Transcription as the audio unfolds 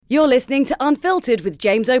You're listening to Unfiltered with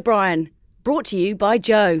James O'Brien, brought to you by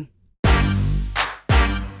Joe.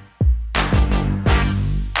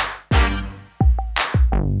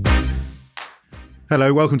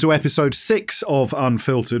 Hello, welcome to episode 6 of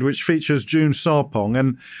Unfiltered, which features June Sarpong.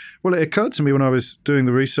 And, well, it occurred to me when I was doing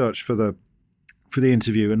the research for the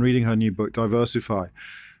interview and reading her new book, Diversify.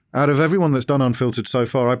 Out of everyone that's done Unfiltered so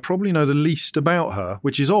far, I probably know the least about her,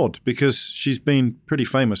 which is odd because she's been pretty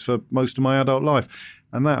famous for most of my adult life.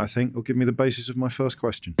 And that, I think, will give me the basis of my first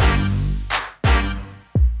question.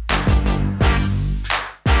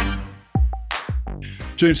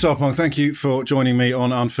 June Sarpong, thank you for joining me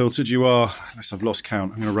on Unfiltered. You are, unless I've lost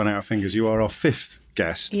count, I'm going to run out of fingers. You are our 5th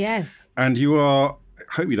guest. Yes. And you are,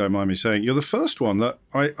 I hope you don't mind me saying, you're the first one that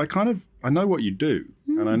I know what you do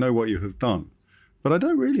and I know what you have done, but I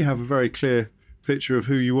don't really have a very clear picture of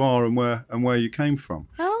who you are and where you came from.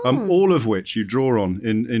 Oh. All of which you draw on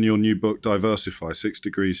in your new book, Diversify, 6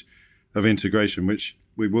 Degrees of Integration, which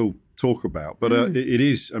we will talk about. But it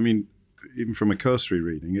is, I mean, even from a cursory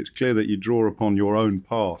reading, it's clear that you draw upon your own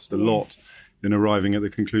past a lot in arriving at the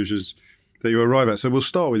conclusions that you arrive at. So we'll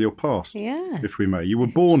start with your past, if we may. You were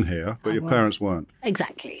born here, but your parents weren't.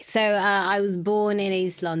 Exactly. So I was born in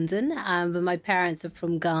East London, but my parents are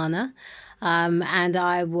from Ghana. And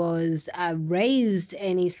I was raised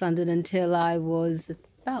in East London until I was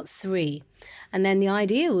about 3. And then the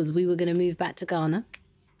idea was we were going to move back to Ghana.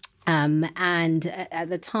 And at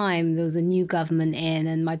the time, there was a new government in,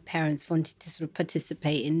 and my parents wanted to sort of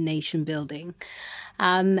participate in nation building.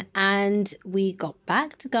 And we got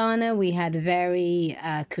back to Ghana. We had a very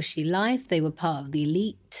cushy life. They were part of the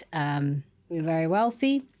elite. We were very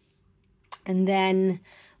wealthy. And then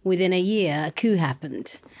within a year, a coup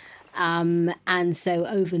happened. And so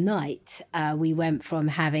overnight, we went from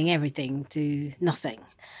having everything to nothing.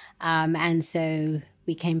 And so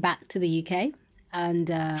we came back to the UK.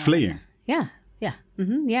 And fleeing. Yeah.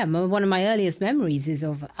 One of my earliest memories is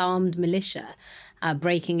of armed militia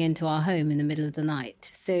breaking into our home in the middle of the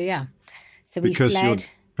night. So we fled. Because your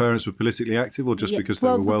parents were politically active, or just because they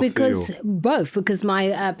were wealthy? Both. Because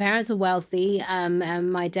my parents were wealthy,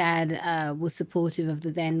 and my dad was supportive of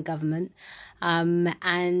the then government,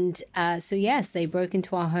 so yes, they broke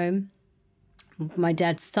into our home. My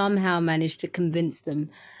dad somehow managed to convince them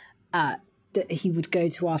that he would go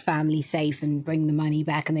to our family safe and bring the money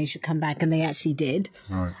back and they should come back, and they actually did.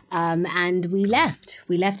 Right. And we left.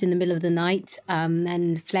 We left in the middle of the night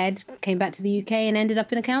and fled, came back to the UK and ended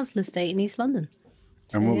up in a council estate in East London.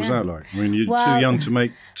 And what was that like? I mean, you're too young to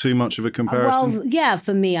make too much of a comparison. Well, yeah,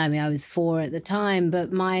 for me, I mean, I was 4 at the time, but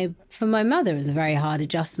for my mother, it was a very hard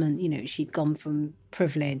adjustment. You know, she'd gone from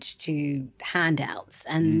privilege to handouts,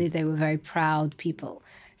 and they were very proud people.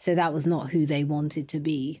 So that was not who they wanted to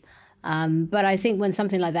be. But I think when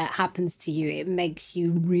something like that happens to you, it makes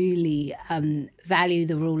you really value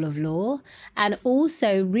the rule of law and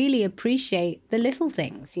also really appreciate the little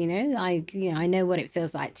things. You know, I know what it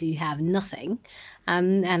feels like to have nothing,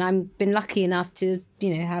 and I've been lucky enough to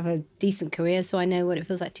have a decent career, so I know what it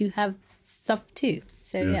feels like to have stuff too.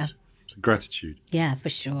 So yes. So gratitude. Yeah, for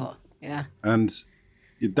sure. Yeah. And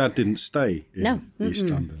your dad didn't stay in East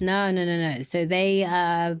London. No. So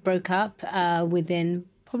they broke up by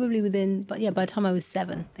the time I was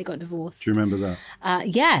 7, they got divorced. Do you remember that?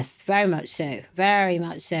 Yes, very much so. Very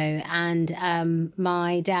much so. And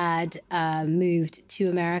my dad moved to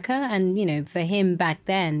America. And, for him back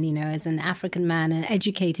then, as an African man, an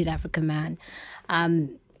educated African man,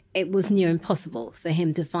 it was near impossible for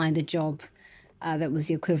him to find a job that was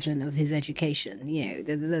the equivalent of his education.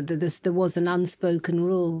 There was an unspoken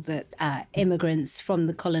rule that immigrants from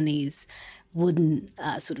the colonies wouldn't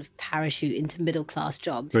sort of parachute into middle-class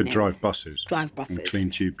jobs. They'd drive buses. And clean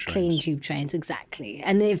tube trains. Clean tube trains, exactly.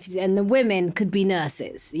 And the women could be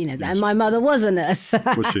nurses, yes. And my mother was a nurse.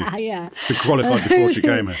 Was she? Yeah. She qualified before she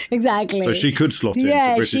came here. Exactly. So she could slot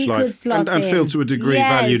into British life. Could slot and feel to a degree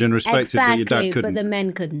valued and respected that your dad couldn't. But the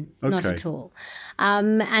men couldn't, not at all.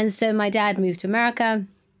 And so my dad moved to America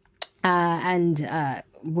and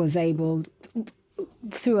was able,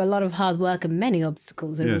 through a lot of hard work and many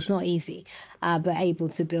obstacles, it was not easy, but able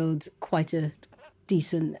to build quite a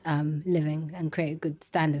decent living and create a good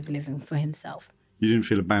standard of living for himself. You didn't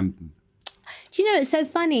feel abandoned? Do you know, it's so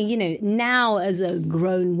funny, now as a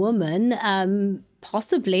grown woman,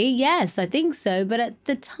 possibly, yes, I think so. But at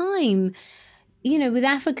the time, with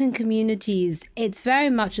African communities, it's very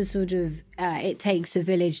much a sort of, it takes a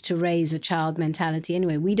village to raise a child mentality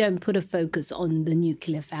anyway. We don't put a focus on the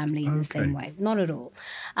nuclear family in the same way. Not at all.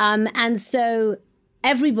 And so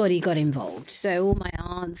everybody got involved. So all my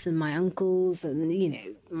aunts and my uncles and,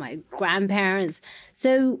 my grandparents.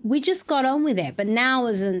 So we just got on with it. But now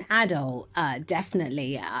as an adult,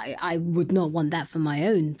 definitely, I would not want that for my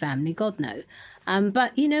own family. God, no.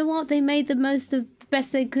 But you know what? They made the most of the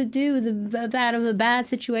best they could do out of a bad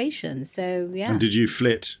situation. So, yeah. And did you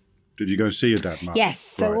flit? Did you go and see your dad much? Yes.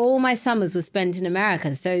 So all my summers were spent in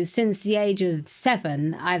America. So since the age of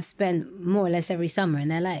 7, I've spent more or less every summer in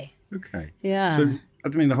LA. Okay. Yeah. So, I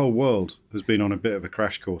mean, the whole world has been on a bit of a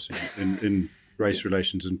crash course in race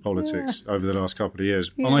relations and politics over the last couple of years.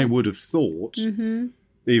 Yeah. I would have thought, even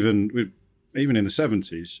in the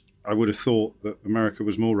 70s, I would have thought that America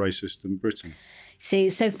was more racist than Britain. See,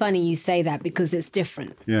 it's so funny you say that because it's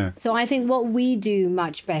different. Yeah. So I think what we do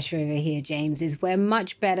much better over here, James, is we're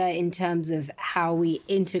much better in terms of how we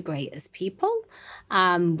integrate as people.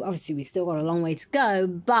 Obviously, we've still got a long way to go,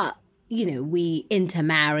 but we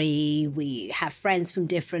intermarry, we have friends from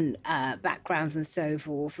different backgrounds and so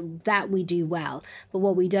forth. That we do well. But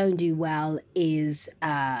what we don't do well is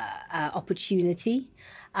opportunity.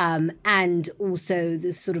 And also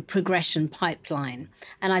the sort of progression pipeline.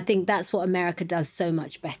 And I think that's what America does so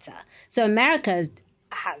much better. So America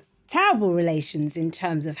has terrible relations in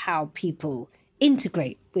terms of how people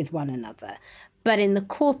integrate with one another. But in the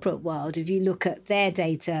corporate world, if you look at their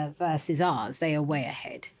data versus ours, they are way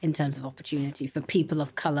ahead in terms of opportunity for people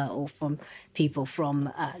of colour or from people from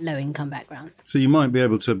low-income backgrounds. So you might be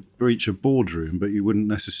able to breach a boardroom, but you wouldn't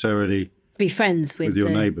necessarily be friends with your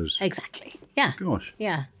neighbours. Exactly. Yeah. Gosh.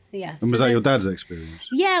 Yeah. Yeah. And was that your dad's experience?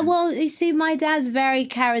 Yeah, well, you see, my dad's very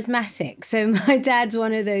charismatic. So my dad's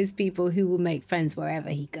one of those people who will make friends wherever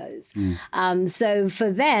he goes. So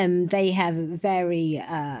for them, they have a very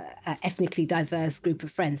ethnically diverse group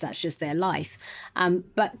of friends. That's just their life.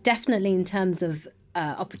 But definitely in terms of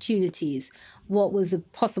opportunities, what was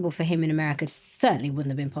possible for him in America certainly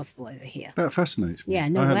wouldn't have been possible over here. That fascinates me. Yeah,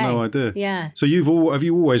 no way. I had no idea. Yeah. So have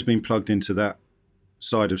you always been plugged into that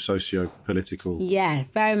side of socio-political? Yeah,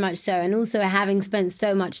 very much so. And also having spent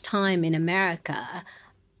so much time in America,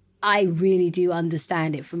 I really do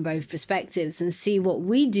understand it from both perspectives and see what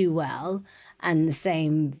we do well and the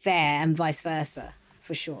same there and vice versa,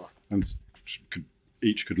 for sure. And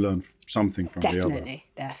each could learn something from the other.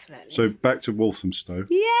 Definitely. So back to Walthamstow.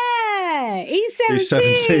 Yeah,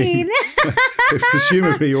 E17.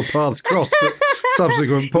 Presumably your paths crossed at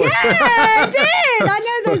subsequent points. Yeah, I did. I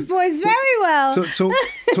know those boys very well.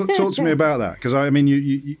 Talk to me about that, because I mean,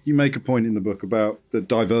 you make a point in the book about the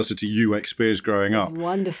diversity you experienced growing up. It's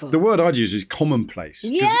wonderful. The word I'd use is commonplace.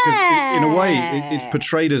 Yeah. Because in a way, it's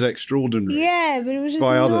portrayed as extraordinary. Yeah, but it was just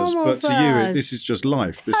by others. But to you, us. this is just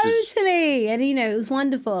life. Totally. And, it was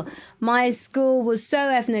wonderful. My school was so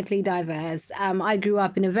ethnically diverse. I grew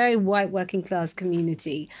up in a very white working class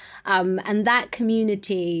community. And that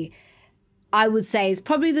community, I would say, is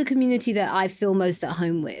probably the community that I feel most at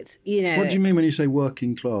home with. What do you mean when you say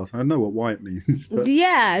working class? I know what white means. But,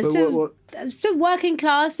 so working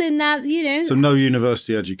class in that, So no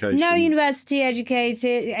university education. No university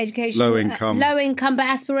education. Low income, but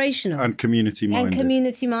aspirational. And community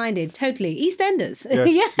minded. Totally. EastEnders.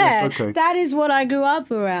 Yes, okay. That is what I grew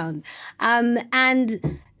up around.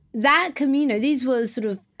 And that community, these were sort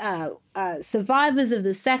of survivors of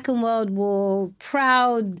the Second World War,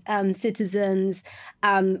 proud citizens,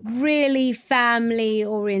 really family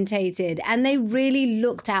orientated, and they really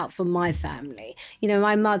looked out for my family.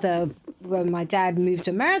 My mother, when my dad moved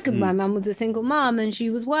to America, my mum was a single mom and she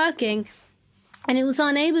was working. And it was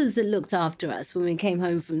our neighbours that looked after us when we came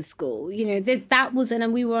home from school. That was,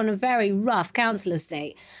 and we were on a very rough council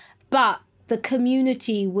estate, but the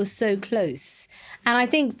community was so close. And I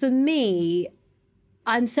think for me,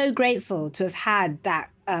 I'm so grateful to have had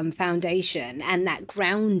that foundation and that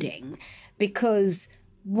grounding, because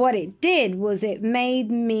what it did was it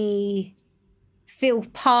made me feel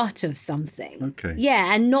part of something. Okay.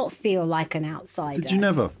 Yeah, and not feel like an outsider. Did you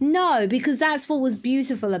never? No, because that's what was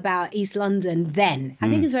beautiful about East London then. I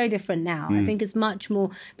think it's very different now. I think it's much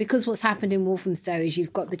more, because what's happened in Walthamstow is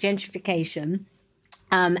you've got the gentrification.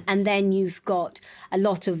 And then you've got a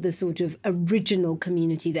lot of the sort of original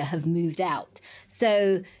community that have moved out.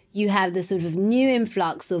 So you have the sort of new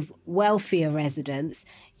influx of wealthier residents.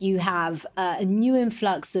 You have a new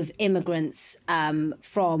influx of immigrants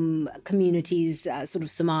from communities, sort of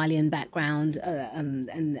Somalian background,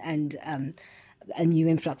 and a new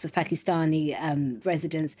influx of Pakistani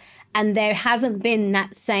residents. And there hasn't been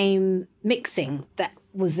that same mixing that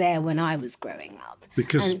was there when I was growing up.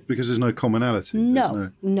 Because there's no commonality.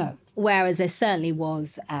 No. Whereas there certainly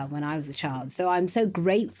was when I was a child. So I'm so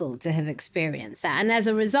grateful to have experienced that. And as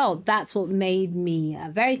a result, that's what made me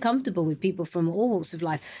very comfortable with people from all walks of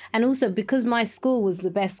life. And also because my school was the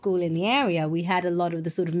best school in the area, we had a lot of the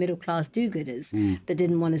sort of middle-class do-gooders that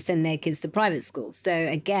didn't want to send their kids to private schools. So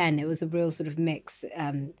again, it was a real sort of mix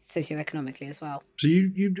socioeconomically as well. So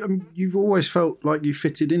you've always felt like you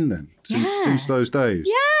fitted in then, since those days?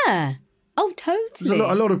 Yeah. Oh, totally.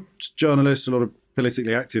 A lot of journalists, a lot of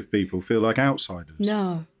politically active people feel like outsiders.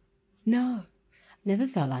 No. Never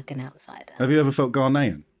felt like an outsider. Have you ever felt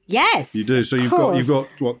Ghanaian? Yes. You do. So you've got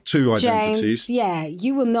what, two identities? James, yeah,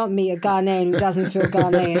 you will not meet a Ghanaian who doesn't feel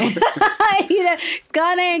Ghanaian.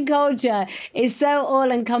 Ghanaian culture is so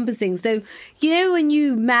all-encompassing. So, when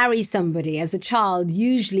you marry somebody as a child,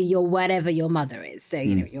 usually you're whatever your mother is. So,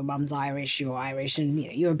 your mum's Irish, you're Irish, and,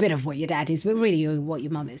 you're a bit of what your dad is, but really you're what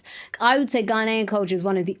your mum is. I would say Ghanaian culture is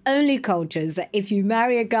one of the only cultures that if you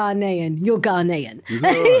marry a Ghanaian, you're Ghanaian. Is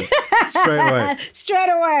that right? Straight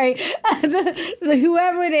away? Straight away.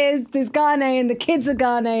 Whoever it is Ghanaian, the kids are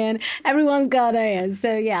Ghanaian, everyone's Ghanaian.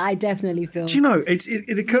 So, yeah, I definitely feel... Do you know,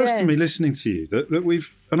 it occurs to me listening to you that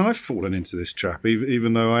we've... And I've fallen into this trap,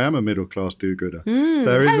 even though I am a middle-class do-gooder.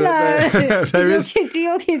 There is do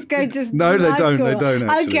your kids go to No, they don't. school? They don't,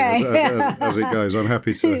 actually, Okay. as it goes. I'm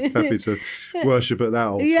happy to worship at that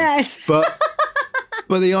altar. Yes.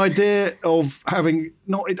 But the idea of having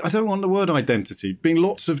I don't want the word identity, being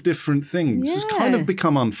lots of different things has kind of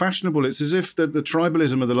become unfashionable. It's as if the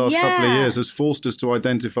tribalism of the last couple of years has forced us to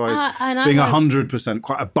identify as being 100%,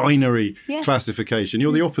 quite a binary classification.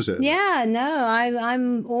 You're the opposite. Yeah, no,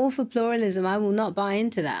 I'm all for pluralism. I will not buy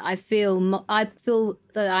into that. I feel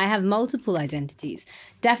that I have multiple identities.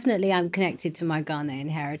 Definitely I'm connected to my Ghanaian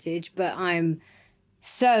heritage, but I'm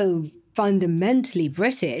so fundamentally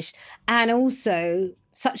British and also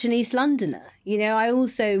such an East Londoner. I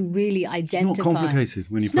also really identify. It's not complicated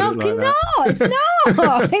when you put it like that. No, it's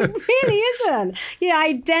not. It really isn't. I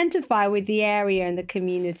identify with the area and the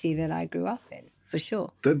community that I grew up in, for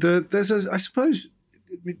sure. I suppose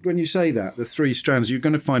when you say that, the three strands, you're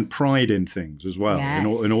going to find pride in things as well,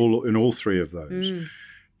 in all three of those.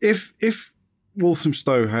 If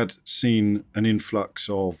Walthamstow had seen an influx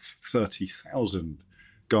of 30,000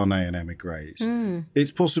 Ghanaian emigres,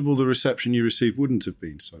 it's possible the reception you received wouldn't have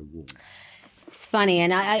been so warm. It's funny,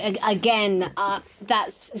 and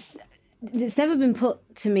it's never been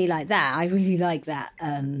put to me like that. I really like that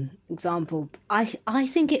example. I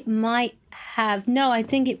think it might have. No, I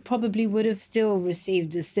think it probably would have still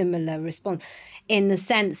received a similar response, in the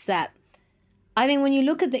sense that I think when you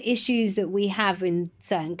look at the issues that we have in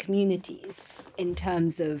certain communities in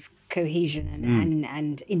terms of cohesion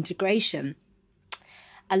and integration,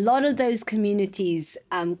 a lot of those communities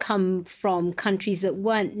come from countries that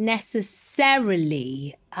weren't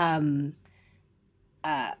necessarily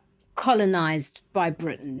colonized by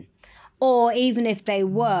Britain. Or even if they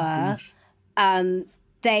were,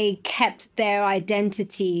 they kept their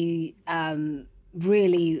identity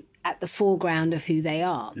really at the foreground of who they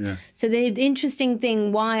are. Yeah. So the interesting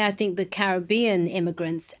thing why I think the Caribbean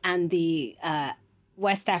immigrants and the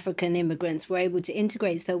West African immigrants were able to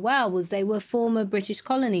integrate so well was they were former British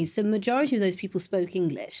colonies. So the majority of those people spoke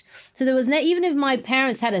English. So there was even if my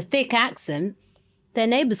parents had a thick accent, their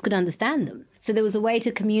neighbors could understand them. So there was a way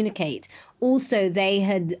to communicate. Also, they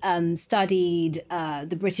had studied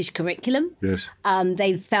the British curriculum. Yes.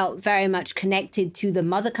 They felt very much connected to the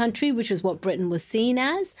mother country, which was what Britain was seen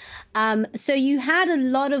as. So you had a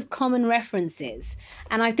lot of common references.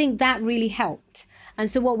 And I think that really helped. And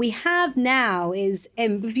so what we have now is,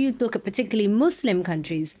 if you look at particularly Muslim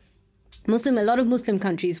countries, a lot of Muslim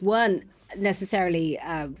countries weren't necessarily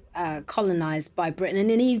colonized by Britain. And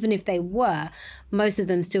then even if they were, most of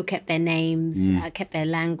them still kept their names, kept their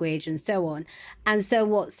language and so on. And so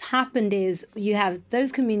what's happened is you have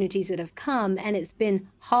those communities that have come and it's been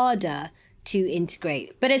harder to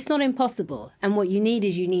integrate. But it's not impossible. And what you need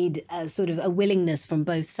is a sort of a willingness from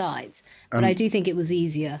both sides. But I do think it was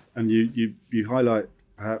easier. And you highlight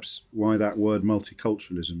perhaps why that word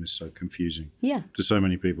multiculturalism is so confusing to so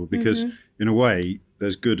many people. Because in a way,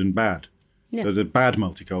 there's good and bad. Yeah. So the bad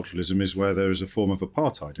multiculturalism is where there is a form of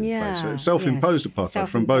apartheid in place. So it's self-imposed apartheid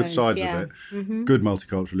from both sides of it. Mm-hmm. Good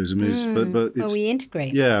multiculturalism is, but it's, we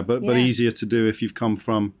integrate. Yeah, but easier to do if you've come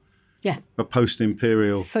from a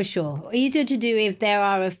post-imperial. For sure. Easier to do if there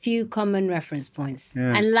are a few common reference points.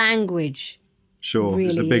 Yeah. And language. Sure, really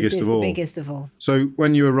it's the biggest of all. The biggest of all. So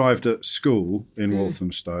when you arrived at school in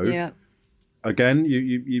Walthamstow, again,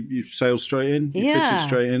 you sailed straight in? You fitted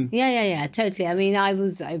straight in? Yeah, totally. I mean,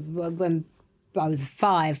 when I was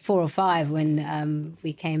 4 or 5 when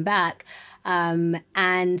we came back.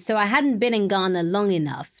 And so I hadn't been in Ghana long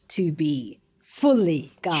enough to be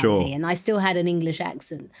fully Ghanaian, Sure. and I still had an English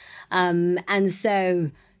accent. And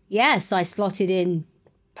so, yes, I slotted in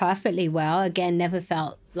perfectly well. Again, never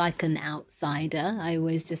felt like an outsider. I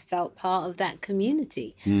always just felt part of that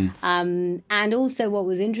community. And also what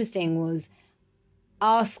was interesting was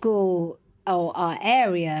our school or our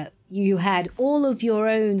area, you had all of your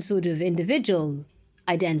own sort of individual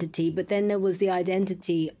identity, but then there was the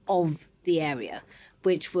identity of the area,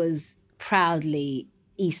 which was proudly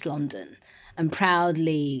East London and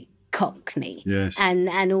proudly Cockney. Yes.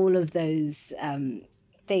 And all of those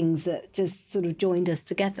things that just sort of joined us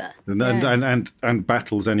together. And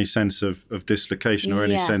battles any sense of dislocation or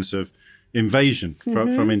any sense of invasion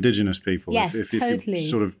from indigenous people. Yes, if totally. you're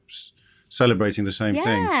sort of celebrating the same thing.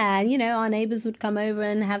 Yeah, you know, our neighbours would come over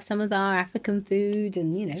and have some of our African food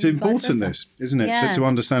and, you know. It's important, this, isn't it, to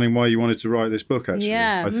understanding why you wanted to write this book, actually,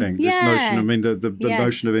 I think. This notion, I mean, the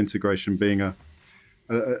notion of integration being an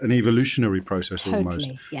evolutionary process almost.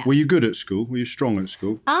 Yeah. Were you good at school? Were you strong at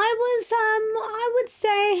school? I would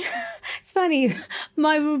say, it's funny,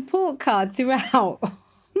 my report card throughout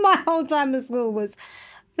my whole time at school was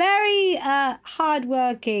very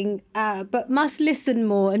hardworking, but must listen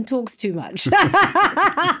more and talks too much.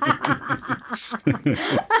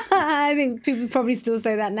 I think people probably still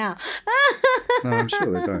say that now. No, I'm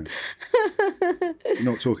sure they don't. You're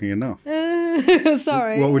not talking enough.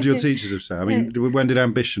 Sorry. What would your teachers have said? I mean, when do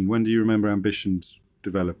you remember ambitions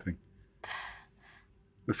developing?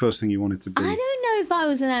 The first thing you wanted to be? I don't know if I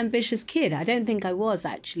was an ambitious kid. I don't think I was,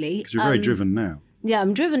 actually. Because you're very driven now. Yeah,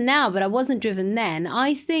 I'm driven now, but I wasn't driven then.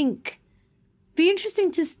 I think it'd be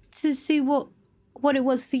interesting to see what it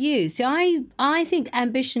was for you. So I think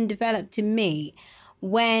ambition developed in me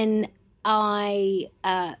when I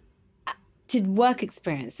did work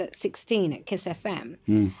experience at 16 at Kiss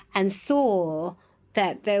FM and saw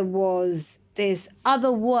that there was this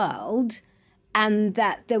other world and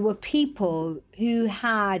that there were people who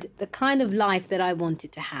had the kind of life that I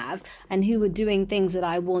wanted to have and who were doing things that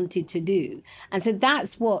I wanted to do. And so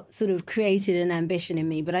that's what sort of created an ambition in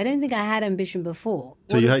me. But I don't think I had ambition before.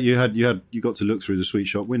 So you got to look through the sweet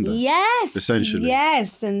shop window. Yes. Essentially.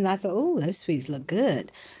 Yes. And I thought, oh, those sweets look good.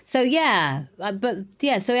 So yeah,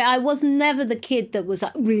 so I was never the kid that was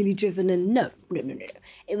like really driven and no.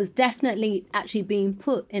 It was definitely actually being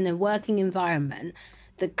put in a working environment,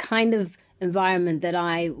 the kind of environment that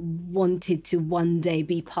I wanted to one day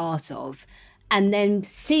be part of, and then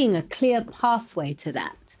seeing a clear pathway to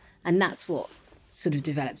that. And that's what sort of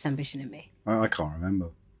developed ambition in me. I can't remember.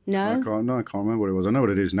 No? I can't remember what it was. I know what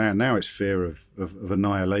it is now. Now it's fear of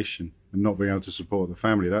annihilation and not being able to support the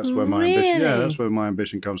family. That's where my ambition. Yeah, that's where my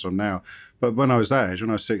ambition comes from now. But when I was that age, when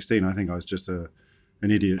I was 16, I think I was just an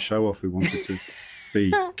idiot show-off who wanted to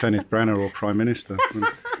be Kenneth Branagh or Prime Minister.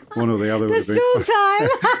 One or the other would have been.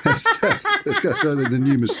 There's still time. It's got the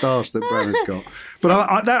new moustache that Branagh's got.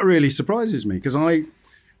 But that really surprises me because I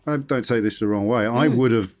don't say this the wrong way. I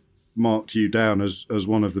would have marked you down as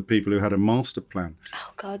one of the people who had a master plan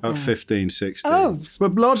at 15, 16. Oh.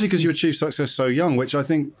 But largely because you achieved success so young, which I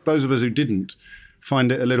think those of us who didn't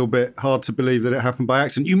find it a little bit hard to believe that it happened by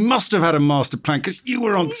accident. You must have had a master plan because you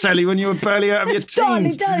were on telly when you were barely out of your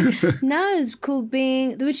teens. No, it's called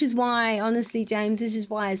which is why, honestly, James, this is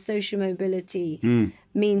why social mobility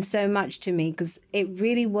means so much to me, because it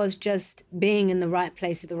really was just being in the right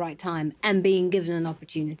place at the right time and being given an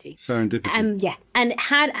opportunity. Serendipity. And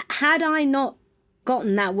had I not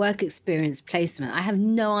gotten that work experience placement, I have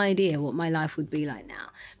no idea what my life would be like now,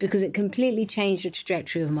 because it completely changed the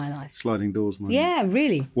trajectory of my life. Sliding doors, man. Yeah,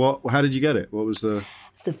 really. How did you get it? What was the...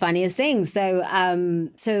 It's the funniest thing. So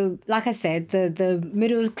like I said, the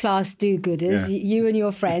middle class do-gooders, you and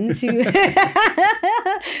your friends who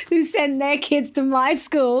who sent their kids to my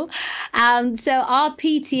school. So our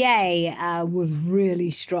PTA was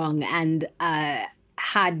really strong and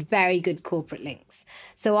had very good corporate links.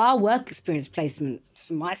 So our work experience placement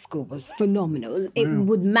for my school was phenomenal. It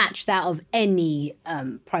would match that of any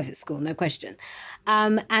private school, no question.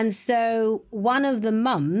 And so one of the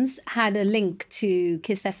mums had a link to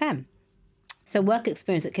Kiss FM. So work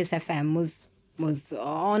experience at Kiss FM was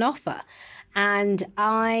on offer. And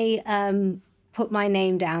I put my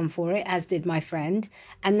name down for it, as did my friend.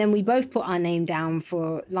 And then we both put our name down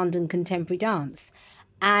for London Contemporary Dance.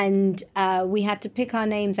 And we had to pick our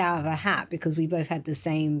names out of a hat because we both had the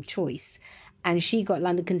same choice. And she got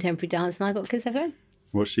London Contemporary Dance and I got Kiss FM.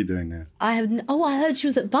 What's she doing now? I heard she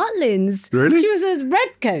was at Butlins. Really? She was a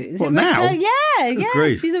Redcoat. Is What, it now? Redcoat? Yeah,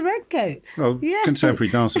 grief. she's a Redcoat. Well, Yeah.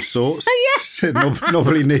 contemporary dance of sorts. Yeah.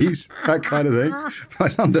 Knobbly knees, that kind of thing.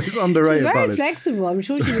 It's underrated. Very Butlins. flexible. I'm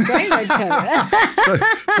sure she's a great Redcoat.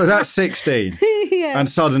 So that's 16. Yeah. And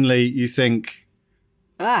suddenly you think,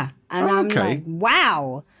 And Oh, I'm okay. like,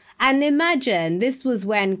 wow. And imagine, this was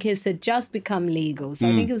when Kiss had just become legal. So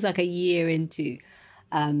I think it was like a year into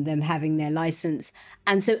them having their license.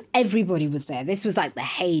 And so everybody was there. This was like the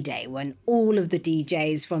heyday when all of the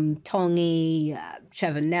DJs from Tongi,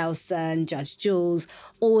 Trevor Nelson, Judge Jules,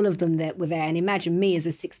 all of them that were there. And imagine me as a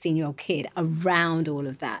 16-year-old kid around all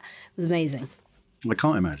of that. It was amazing. I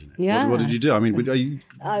can't imagine it. Yeah. What did you do? I mean, are you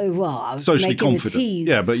Well, I was socially making a confident? tease.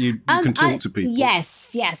 Yeah, but you can talk to people. Yes.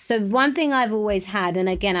 So one thing I've always had, and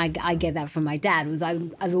again, I get that from my dad, was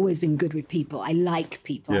I've always been good with people. I like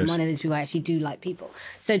people. I'm Yes. one of those people I actually do like people.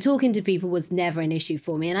 So talking to people was never an issue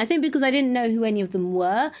for me. And I think because I didn't know who any of them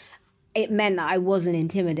were, it meant that I wasn't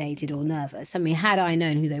intimidated or nervous. I mean, had I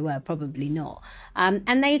known who they were, probably not.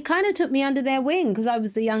 And they kind of took me under their wing because I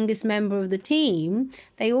was the youngest member of the team.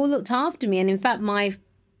 They all looked after me. And in fact, my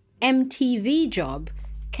MTV job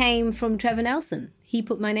came from Trevor Nelson. He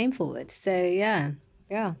put my name forward. So yeah.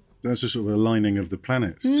 That's a sort of aligning of the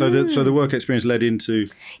planets. So the work experience led into...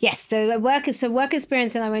 Yes, so work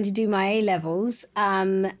experience, and I went to do my A-levels.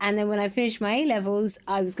 And then when I finished my A-levels,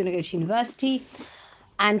 I was going to go to university,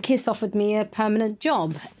 and Kiss offered me a permanent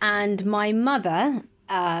job. And my mother,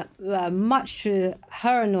 much to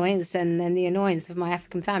her annoyance and then the annoyance of my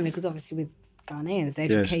African family, because obviously with Ghanaians,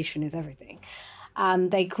 education is everything.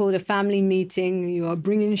 They called a family meeting. You are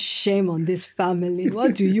bringing shame on this family.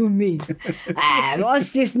 What do you mean?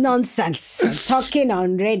 What's this nonsense? Talking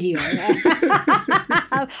on radio.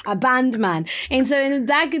 A band man. And so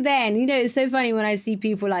back then, it's so funny when I see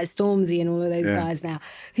people like Stormzy and all of those guys now,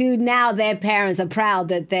 who now their parents are proud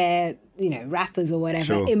that they're, rappers or whatever.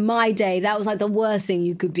 Sure. In my day, that was like the worst thing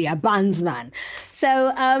you could be, a bandsman.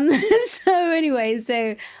 So,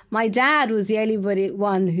 so my dad was the only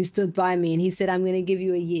one who stood by me, and he said, I'm going to give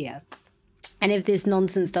you a year. And if this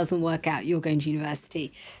nonsense doesn't work out, you're going to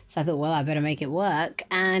university. So I thought, well, I better make it work.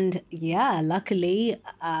 And yeah, luckily,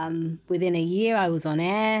 within a year, I was on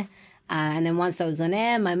air. And then once I was on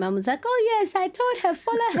air, my mum was like, oh, yes, I told her,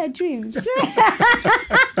 follow her dreams.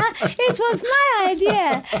 It was my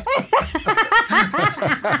idea.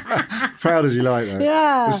 Proud as you like, though.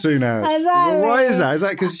 Yeah. As soon as. Exactly. Well, why is that? Is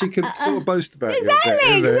that because she could sort of boast about you?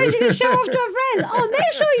 Exactly, because then she can show off to her friends. Oh,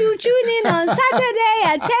 make sure you tune in on Saturday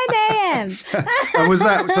at 10 a.m. And was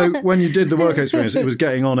that, so when you did the work experience, it was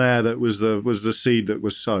getting on air that was the seed that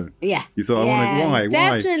was sown? Yeah. You thought, why?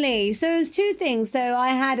 Definitely. So it was two things. So I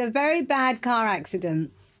had a very bad car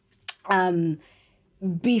accident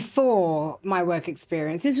before my work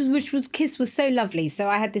experience, Kiss was so lovely. So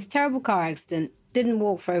I had this terrible car accident, didn't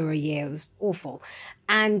walk for over a year. It was awful.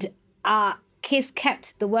 And Kiss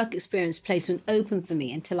kept the work experience placement open for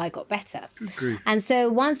me until I got better. And so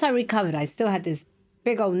once I recovered, I still had this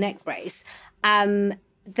big old neck brace.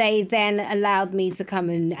 They then allowed me to come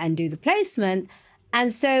in and do the placement.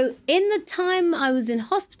 And so in the time I was in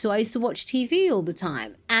hospital, I used to watch TV all the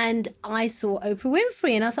time. And I saw Oprah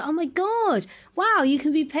Winfrey and I was like, oh my God, wow, you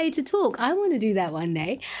can be paid to talk. I want to do that one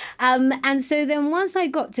day. And so then once I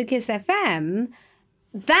got to Kiss FM,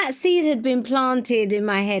 that seed had been planted in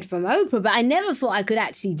my head from Oprah, but I never thought I could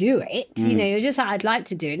actually do it. You're just like, I'd like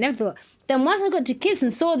to do it. Never thought. Then once I got to Kiss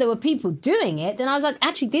and saw there were people doing it, then I was like,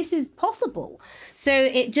 actually, this is possible. So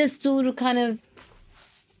it just sort of kind of,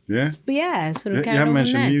 sort of carried on. You haven't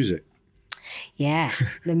mentioned from there. music. Yeah,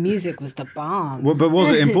 the music was the bomb. Well, but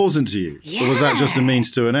was it important to you? Or was that just a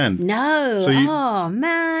means to an end? No. So oh,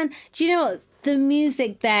 man. Do you know what? The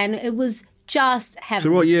music then, it was just heaven.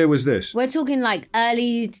 So what year was this? We're talking like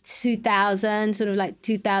early 2000, sort of like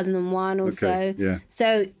 2001 or so. Yeah.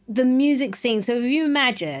 So the music scene. So if you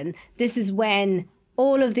imagine, this is when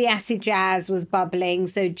all of the acid jazz was bubbling.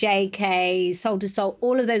 So JK, Soul to Soul,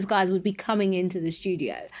 all of those guys would be coming into the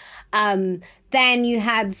studio. Then you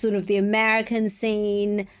had sort of the American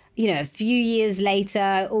scene, a few years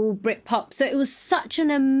later, all Britpop. So it was such an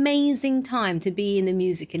amazing time to be in the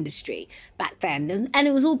music industry back then. And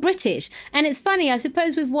it was all British. And it's funny, I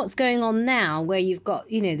suppose, with what's going on now, where you've got,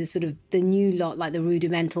 the sort of the new lot, like the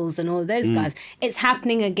Rudimentals and all of those guys, it's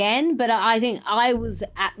happening again. But I think I was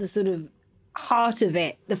at the sort of heart of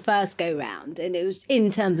it the first go round. And it was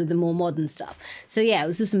in terms of the more modern stuff. So yeah, it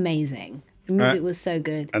was just amazing. The music was so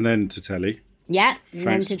good. And then to telly. Yeah.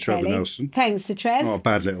 Thanks to Trevor Nelson. Thanks to Trev. Not a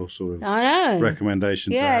bad little sort of I know.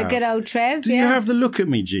 recommendation to Yeah, have. good old Trev. Do you have the look at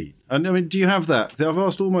me gene? And I mean, do you have that? I've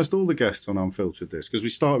asked almost all the guests on Unfiltered this because we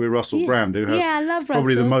started with Russell Brand, who has I love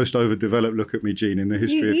probably the Russell. most overdeveloped look at me gene in the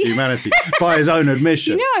history of humanity, by his own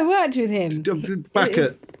admission. You know, I worked with him. Back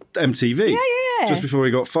at MTV, just before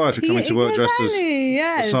he got fired for coming to work dressed as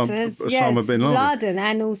Osama bin Laden.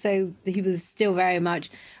 And also he was still very much,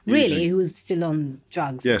 really, he was still on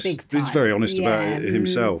drugs. Yes, big time. he's very honest about it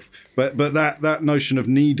himself. But that notion of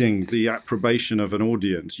needing the approbation of an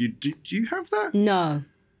audience, do you have that? No.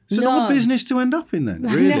 It's an odd business to end up in then,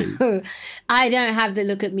 really. No, I don't have the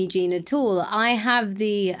look at me gene at all. I have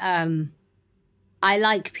the I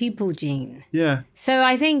like people gene. Yeah. So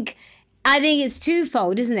I think it's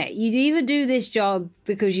twofold, isn't it? You either do this job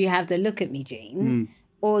because you have the look at me gene,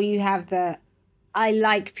 or you have the I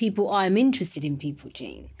like people, I'm interested in people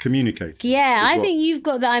gene. Communicate. Yeah, I think you've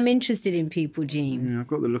got the I'm interested in people gene. Yeah, I've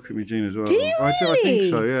got the look at me gene as well. Do you I think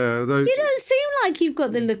so, yeah. Although you don't seem like you've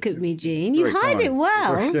got the look at me gene. You hide it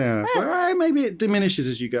well. Yeah. Well, maybe it diminishes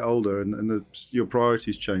as you get older and your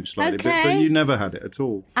priorities change slightly. Okay. But you never had it at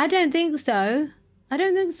all. I don't think so.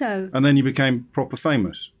 And then you became proper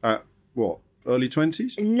famous at what? Early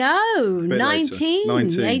 20s? No, Bit 19.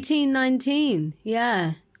 later. 18, 19.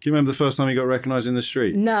 Yeah. Can you remember the first time you got recognised in the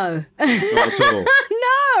street? No. Not at all.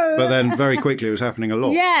 No. But then very quickly it was happening a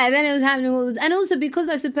lot. Yeah, then it was happening all the time. And also because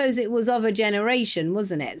I suppose it was of a generation,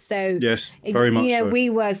 wasn't it? So Yes, very much so. We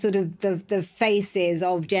were sort of the faces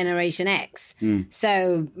of Generation X.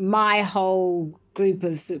 So my whole group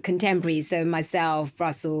of contemporaries, so myself,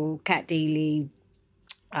 Russell, Kat Deely,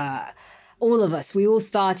 all of us, we all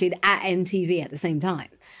started at MTV at the same time.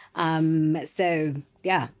 So,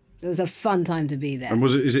 yeah, it was a fun time to be there. And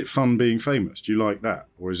is it fun being famous? Do you like that?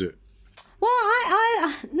 Or is it?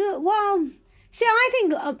 Well, see, I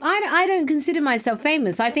think I don't consider myself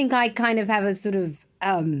famous. I think I kind of have a sort of,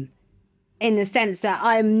 in the sense that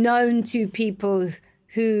I'm known to people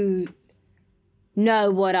who know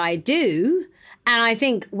what I do. And I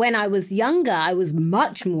think when I was younger, I was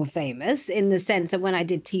much more famous in the sense that when I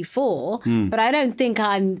did T4, but I don't think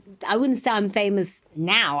I wouldn't say I'm famous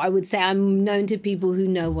now. I would say I'm known to people who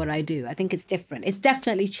know what I do. I think it's different. It's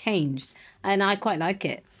definitely changed and I quite like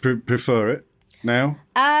it. Prefer it now?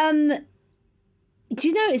 Do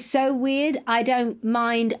you know, it's so weird. I don't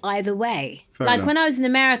mind either way. Fair like enough. when I was in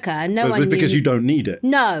America, no one knew. Because you don't need it.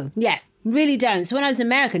 No, yeah, really don't. So when I was in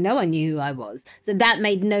America, no one knew who I was. So that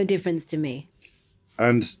made no difference to me.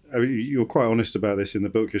 And you're quite honest about this in the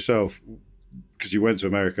book yourself, because you went to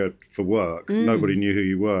America for work. Nobody knew who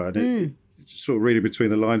you were. And sort of reading between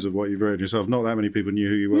the lines of what you've written yourself, not that many people knew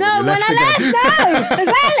who you were No, when you left again. no,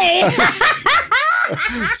 exactly.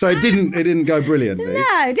 So it didn't go brilliantly.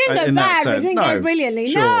 No, it didn't go in that bad, but it sense. didn't go brilliantly.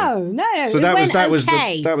 Sure. No. So it that went was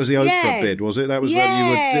okay. that was the Oprah Yeah. bid, was it? That was when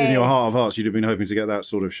you were in your heart of hearts. You'd have been hoping to get that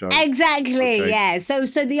sort of show. Exactly, Okay. yeah. So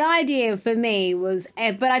the idea for me was,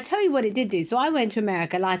 but I tell you what it did do. So I went to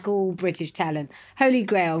America like all British talent, Holy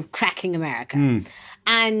Grail, cracking America.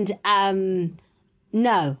 And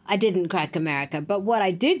no, I didn't crack America. But what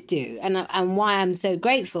I did do, and why I'm so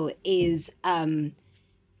grateful, is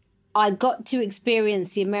I got to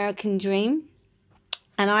experience the American dream.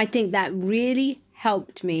 And I think that really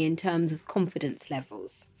helped me in terms of confidence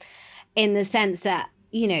levels, in the sense that,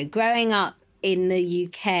 you know, growing up in the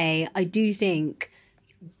UK, I do think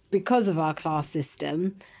because of our class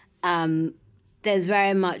system, there's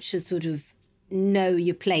very much a sort of know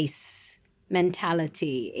your place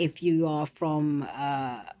mentality if you are from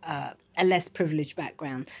a less privileged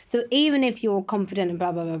background. So even if you're confident and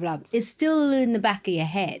blah, blah, blah, blah, it's still in the back of your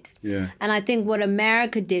head. Yeah. And I think what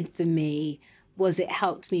America did for me was it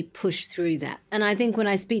helped me push through that. And I think when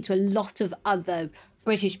I speak to a lot of other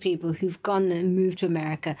British people who've gone and moved to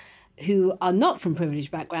America who are not from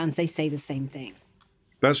privileged backgrounds, they say the same thing.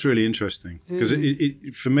 That's really interesting because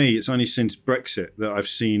it for me, it's only since Brexit that I've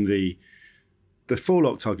seen the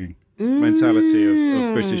forelock tugging mentality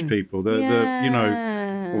of British people. The you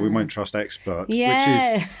know, well, we won't trust experts, which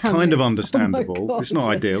is kind of understandable. God. It's not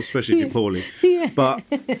ideal, especially if you're poorly.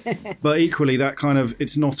 But equally, that kind of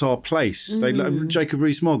it's not our place. Jacob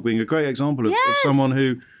Rees-Mogg being a great example of someone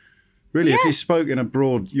who. Really, if he spoke in a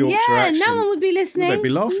broad Yorkshire accent, no one would be listening. They'd be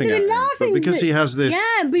laughing at him. But because he has this...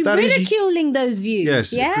 be ridiculing those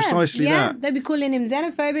views. Yes, precisely that. They'd be calling him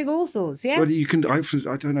xenophobic, all sorts, yeah. Well, you can... I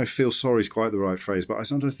don't know if feel sorry is quite the right phrase, but I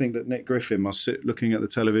sometimes think that Nick Griffin must sit looking at the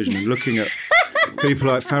television and looking at people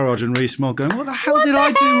like Farage and Rees-Mogg going, what the hell did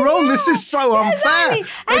I do wrong? This is so unfair.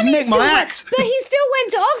 They've nicked my act. But he still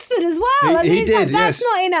went to Oxford as well. He did, that's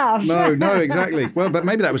not enough. No, exactly. Well, but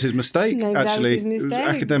maybe that was his mistake, actually. It was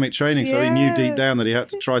academic training, so he knew deep down that he had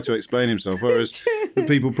to try to explain himself, whereas the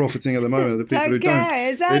people profiting at the moment are the people who don't.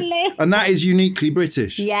 Exactly. And that is uniquely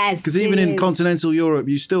British. Yes, because even in continental Europe,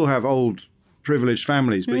 you still have old privileged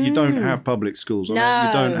families, but you don't have public schools. No,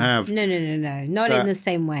 you don't have... No. Not in the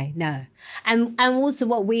same way, no. And also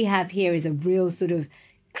what we have here is a real sort of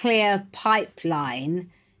clear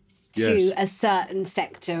pipeline to a certain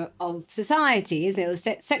sector of society, isn't it? Or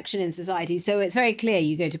section in society. So it's very clear.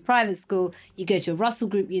 You go to private school, you go to a Russell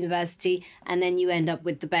Group university, and then you end up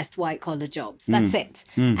with the best white-collar jobs. That's it.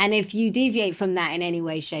 And if you deviate from that in any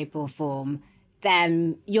way, shape or form,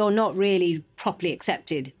 then you're not really properly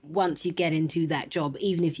accepted once you get into that job,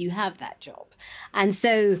 even if you have that job. And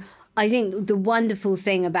so I think the wonderful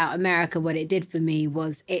thing about America, what it did for me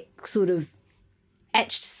was it sort of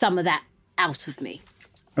etched some of that out of me.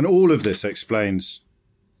 And all of this explains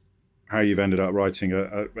how you've ended up writing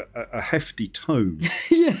a hefty tome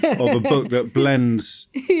of a book that blends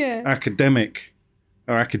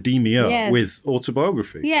academia with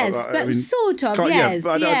autobiography. Yes, sort of, yes.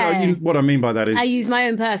 What I mean by that is... I use my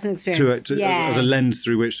own personal experience. As a lens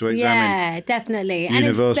through which to examine. Yeah, definitely. And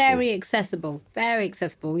it's very accessible. Very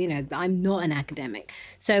accessible. You know, I'm not an academic.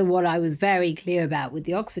 So what I was very clear about with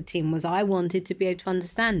the Oxford team was I wanted to be able to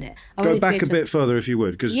understand it. Go back a bit further, if you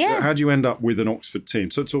would, because how do you end up with an Oxford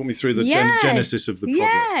team? So talk me through the genesis of the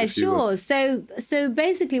project. Yeah, sure. So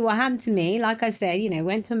basically what happened to me, like I said,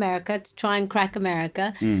 went to America to try and crack America.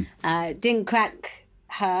 Didn't crack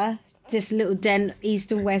her. Just a little dent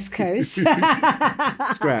east and west coast.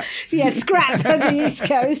 Scrap. Yeah, scrap on the east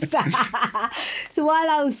coast. So while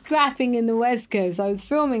I was scrapping in the west coast, I was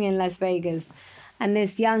filming in Las Vegas. And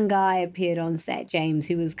this young guy appeared on set, James,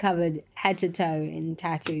 who was covered head to toe in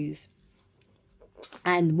tattoos.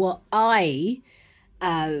 And what I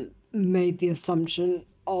made the assumption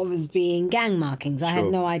of as being gang markings. I had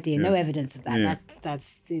no idea, no evidence of that. Yeah.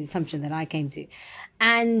 That's the assumption that I came to.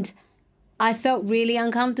 And I felt really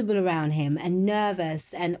uncomfortable around him and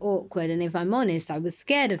nervous and awkward. And if I'm honest, I was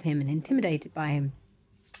scared of him and intimidated by him.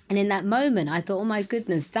 And in that moment, I thought, oh, my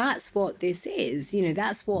goodness, that's what this is.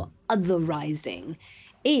 That's what otherizing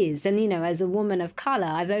is. And, as a woman of colour,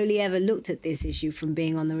 I've only ever looked at this issue from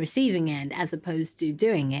being on the receiving end as opposed to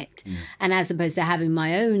doing it and as opposed to having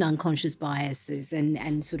my own unconscious biases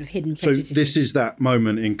and sort of hidden prejudices. So this is that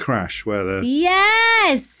moment in Crash where the...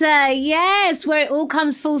 Yes, where it all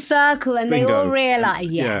comes full circle and Bingo. They all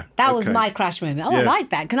realise, that was my Crash moment. Oh, I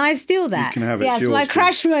like that. Can I steal that? You can have it. Yes, my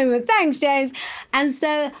Crash moment. Thanks, James. And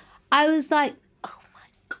so I was like, oh my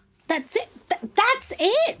God, that's it. That's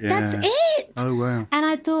it. Yeah. That's it. Oh, wow. And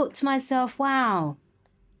I thought to myself, wow,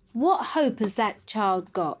 what hope has that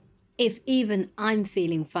child got if even I'm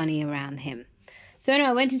feeling funny around him? So anyway,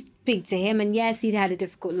 I went to speak to him, and yes, he'd had a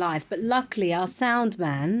difficult life. But luckily, our sound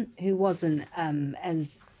man, who wasn't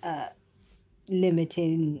as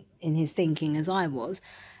limited in his thinking as I was,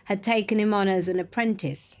 had taken him on as an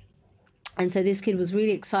apprentice. And so this kid was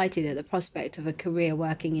really excited at the prospect of a career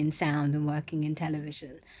working in sound and working in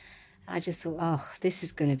television. I just thought, oh, this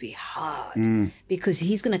is going to be hard because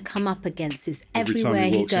he's going to come up against this everywhere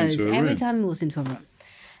he goes, every time he walks into a room.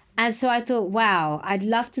 And so I thought, wow, I'd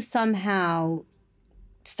love to somehow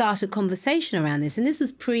start a conversation around this. And this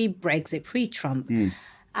was pre-Brexit, pre-Trump.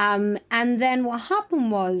 And then what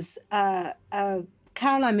happened was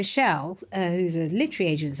Caroline Michelle, who's a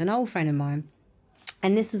literary agent, is an old friend of mine.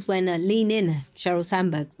 And this is when Lean In, Sheryl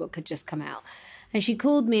Sandberg's book, had just come out. And she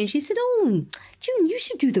called me and she said, oh, June, you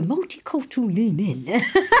should do the multicultural lean in.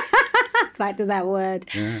 Back to that word.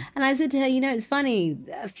 Yeah. And I said to her, it's funny.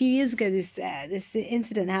 A few years ago, this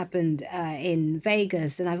incident happened in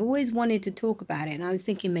Vegas, and I've always wanted to talk about it. And I was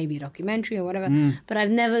thinking maybe a documentary or whatever, but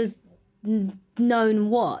I've never known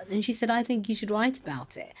what. And she said, I think you should write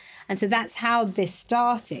about it. And so that's how this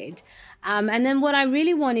started. And then what I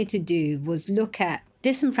really wanted to do was look at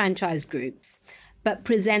disenfranchised groups, but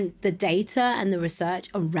present the data and the research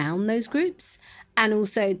around those groups, and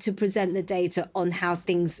also to present the data on how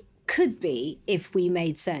things could be if we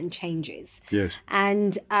made certain changes. Yes.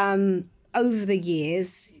 And over the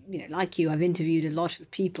years, like you, I've interviewed a lot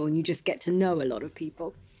of people, and you just get to know a lot of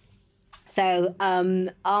people. So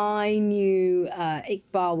I knew Iqbal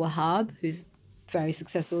Wahab, who's a very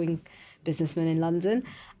successful businessman in London.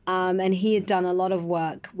 And he had done a lot of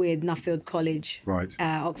work with Nuffield College,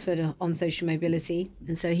 Oxford, on social mobility.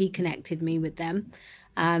 And so he connected me with them.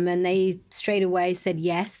 And they straight away said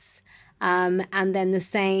yes. And then the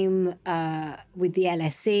same with the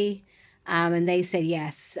LSE. And they said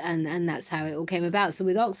yes, and that's how it all came about. So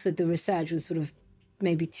with Oxford, the research was sort of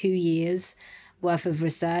maybe 2 years worth of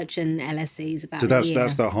research, and LSE is about so a year.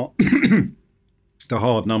 That's the hard, the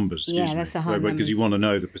hard numbers. That's the hard numbers. Because you want to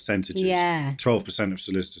know the percentages. Yeah. 12% of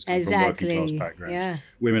solicitors come from working class backgrounds. Yeah.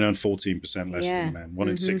 Women earn 14% less than men. 1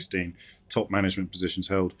 in 16 top management positions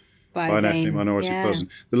held by an ethnic minority person.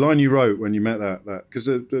 The line you wrote when you met that because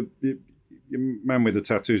the man with the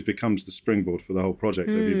tattoos becomes the springboard for the whole project,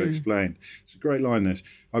 as you've explained. It's a great line, this.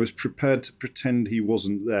 I was prepared to pretend he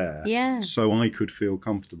wasn't there so I could feel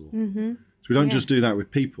comfortable. Mm-hmm. So we don't just do that with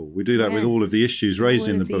people. We do that with all of the issues raised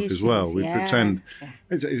in the book as well. We pretend,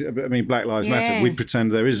 Black Lives Matter, we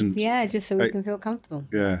pretend there isn't. Yeah, just so we can feel comfortable.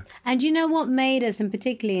 Yeah. And you know what made us, and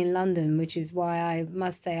particularly in London, which is why I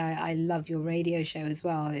must say I love your radio show as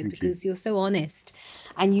well, because you're so honest.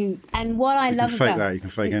 And what I love about... You can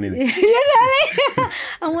fake anything.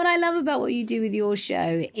 And what I love about what you do with your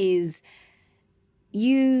show is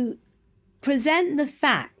you present the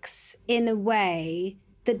facts in a way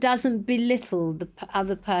that doesn't belittle the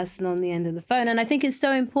other person on the end of the phone. And I think it's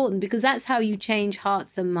so important because that's how you change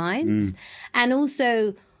hearts and minds. And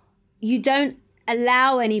also, you don't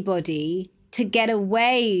allow anybody to get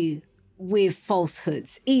away with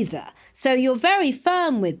falsehoods either. So you're very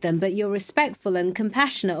firm with them, but you're respectful and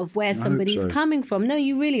compassionate of where somebody's coming from. No,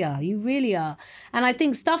 you really are. You really are. And I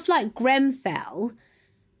think stuff like Grenfell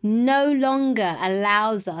no longer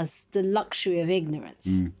allows us the luxury of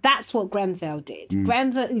ignorance. That's what Grenfell did.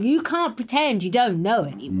 Grenfell, you can't pretend you don't know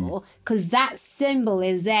anymore because that symbol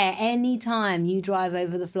is there anytime you drive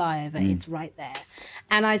over the flyover. It's right there.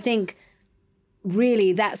 And I think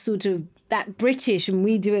really that British, and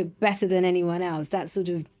we do it better than anyone else, that sort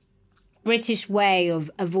of British way of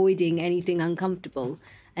avoiding anything uncomfortable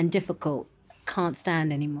and difficult can't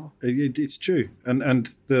stand anymore. It's true.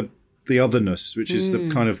 And the otherness, which is the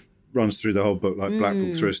kind of runs through the whole book, like Black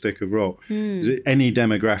Book through a stick of rock. Is it any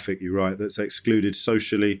demographic you write that's excluded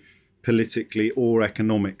socially, politically, or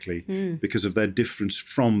economically because of their difference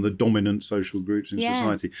from the dominant social groups in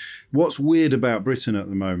society? What's weird about Britain at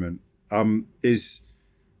the moment is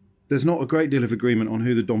there's not a great deal of agreement on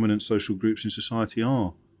who the dominant social groups in society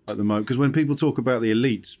are at the moment. Because when people talk about the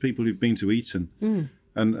elites, people who've been to Eton,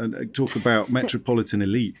 and talk about metropolitan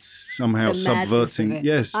elites somehow subverting.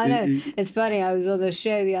 Yes, I know. It's funny. I was on a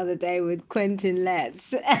show the other day with Quentin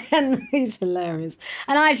Letts, and he's hilarious.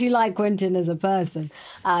 And I actually like Quentin as a person.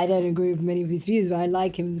 I don't agree with many of his views, but I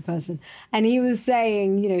like him as a person. And he was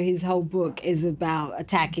saying, his whole book is about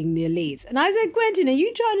attacking the elites. And I said, Quentin, are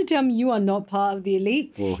you trying to tell me you are not part of the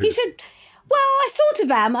elite? He said, well, I sort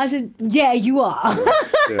of am. I said, yeah, you are.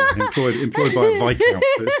 Employed by a viscount.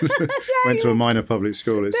 Went to a minor public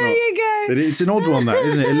school. You go. It's an odd one, that,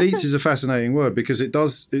 isn't it? Elites is a fascinating word because it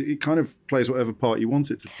kind of plays whatever part you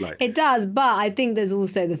want it to play. It does, but I think there's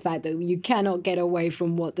also the fact that you cannot get away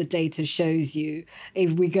from what the data shows you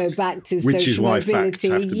if we go back to social mobility. Which is why facts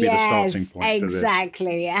have to be the starting point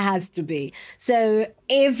exactly. It has to be. So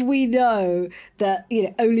if we know that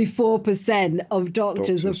only 4% of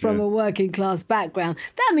doctors are from a working class background,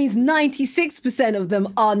 that means 96% of them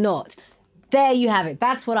are not. There you have it.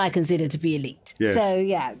 That's what I consider to be elite. Yes. So,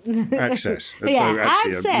 yeah. Access. And so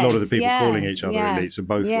actually, a lot of the people calling each other elites are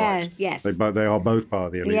both white. Yes. They are both part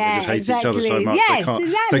of the elite. Yeah, they just hate each other so much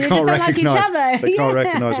they can't recognise they can't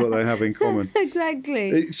recognise what they have in common.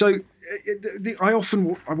 Exactly. So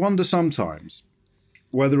I wonder sometimes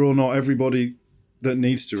whether or not everybody that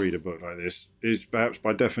needs to read a book like this is perhaps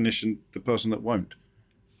by definition the person that won't.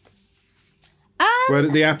 Where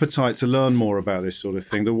the appetite to learn more about this sort of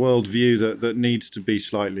thing, the worldview that needs to be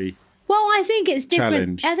slightly I think it's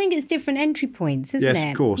different. Challenge. I think it's different entry points, isn't it?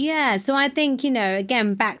 Yes, of course. Yeah, so I think,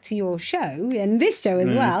 again, back to your show and this show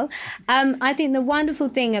as well, I think the wonderful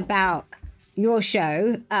thing about your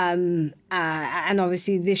show, and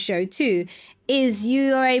obviously this show too, is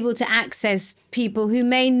you are able to access people who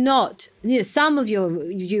may not, some of your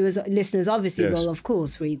viewers, listeners obviously will, of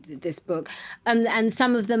course, read this book, and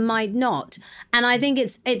some of them might not. And I think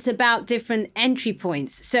it's about different entry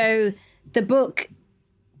points. So the book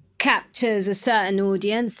captures a certain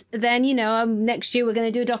audience, then, next year we're going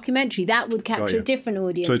to do a documentary. That would capture a different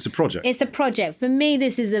audience. So it's a project. It's a project. For me,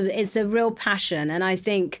 it's a real passion. And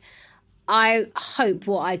I hope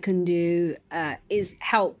what I can do is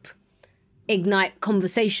help ignite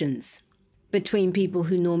conversations between people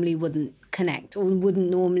who normally wouldn't connect or wouldn't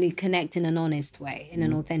normally connect in an honest way, in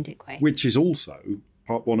an authentic way. Which is also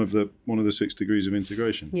one of the 6 degrees of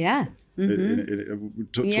integration. Yeah.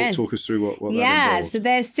 Talk us through what that involves. So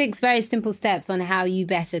there's 6 very simple steps on how you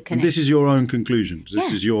better connect. And this is your own conclusion.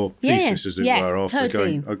 This is your thesis, as it were, after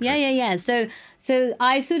totally. going. Okay. Yeah. So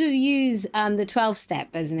I sort of use the 12-step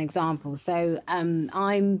as an example. So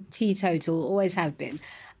I'm teetotal, always have been,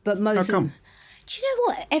 but most. How come? Do you know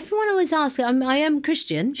what? Everyone always asks. I am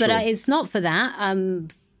Christian, but it's not for that.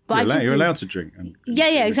 You're allowed to drink.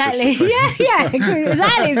 Yeah, exactly. Yeah,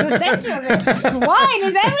 exactly. It's the centre of it. Wine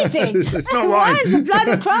is everything. It's not wine. Wine's the blood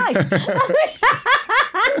of Christ.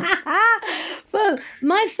 Well,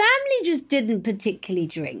 my family just didn't particularly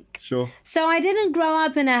drink. Sure. So I didn't grow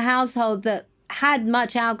up in a household that had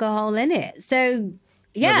much alcohol in it. So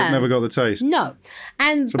Never got the taste. No.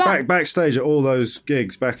 Backstage at all those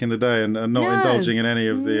gigs back in the day and not indulging in any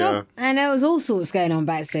of the... And there was all sorts going on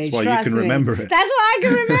backstage. That's why you can remember it. That's why I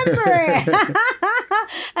can remember it.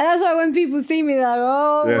 And that's why when people see me, they're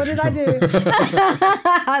like, what did I do?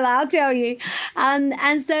 I'll tell you.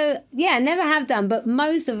 And so, never have done. But and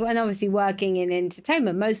obviously working in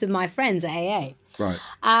entertainment, most of my friends are AA. Right.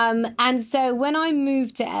 And so when I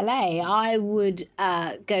moved to LA, I would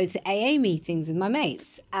go to AA meetings with my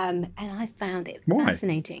mates. And I found it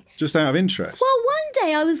fascinating. Just out of interest? Well, one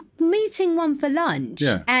day I was meeting one for lunch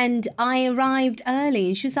and I arrived early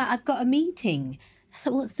and she was like, I've got a meeting. I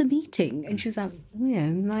said, what's the meeting? And she was like,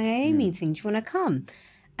 my AA meeting. Do you want to come?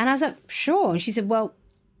 And I was like, sure. And she said, well,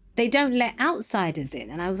 they don't let outsiders in.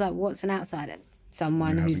 And I was like, what's an outsider?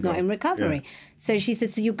 Someone who's not in recovery. Yeah. So she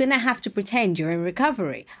said, so you're going to have to pretend you're in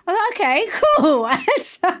recovery. I was like, okay, cool. And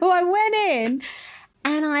so I went in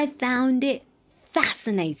and I found it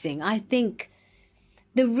fascinating. I think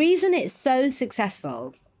the reason it's so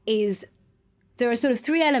successful is there are sort of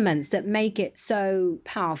 3 elements that make it so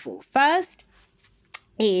powerful. First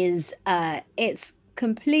is it's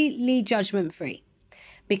completely judgment-free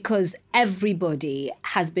because everybody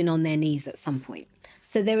has been on their knees at some point.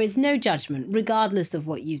 So there is no judgment, regardless of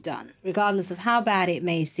what you've done, regardless of how bad it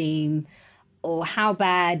may seem or how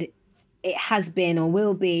bad it has been or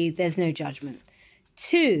will be, there's no judgment.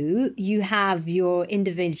 2, you have your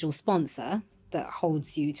individual sponsor that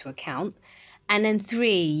holds you to account. And then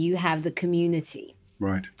 3, you have the community.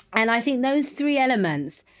 Right. And I think those 3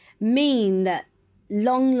 elements mean that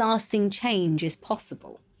long-lasting change is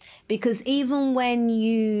possible. Because even when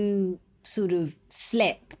you sort of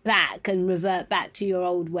slip back and revert back to your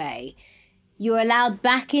old way, you're allowed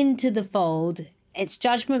back into the fold. It's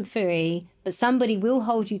judgment free, but somebody will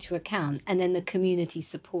hold you to account and then the community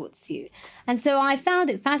supports you. And so I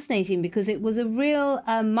found it fascinating because it was a real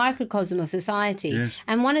microcosm of society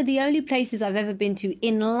and one of the only places I've ever been to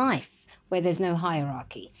in life where there's no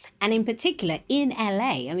hierarchy. And in particular in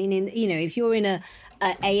LA, I mean, if you're in a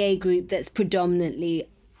AA group that's predominantly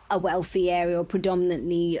a wealthy area or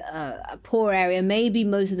predominantly a poor area, maybe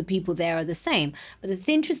most of the people there are the same. But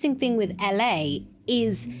the interesting thing with LA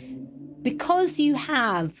is because you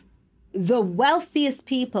have the wealthiest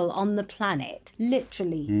people on the planet,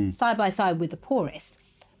 literally side by side with the poorest,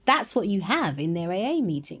 that's what you have in their AA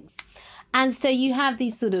meetings. And so you have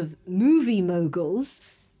these sort of movie moguls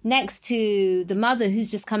next to the mother who's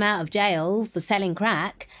just come out of jail for selling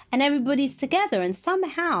crack, and everybody's together and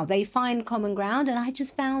somehow they find common ground. And I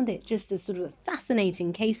just found it just a sort of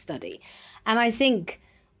fascinating case study. And I think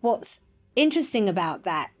what's interesting about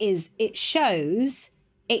that is it shows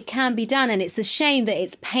it can be done, and it's a shame that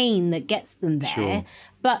it's pain that gets them there. Sure.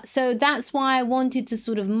 But so that's why I wanted to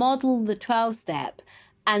sort of model the 12-step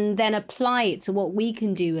and then apply it to what we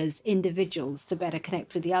can do as individuals to better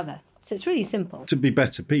connect with the other. So it's really simple. To be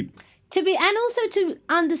better people. And also to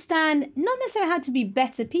understand, not necessarily how to be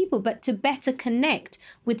better people, but to better connect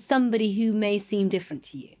with somebody who may seem different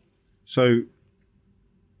to you. So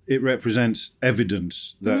it represents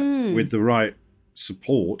evidence that with the right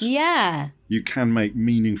support, you can make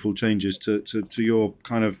meaningful changes to your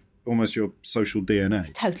kind of almost your social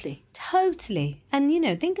DNA. Totally.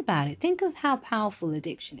 And, think about it. Think of how powerful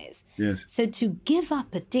addiction is. Yes. So to give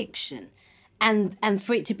up addiction and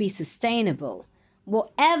for it to be sustainable,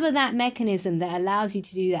 whatever that mechanism that allows you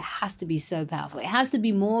to do that has to be so powerful. It has to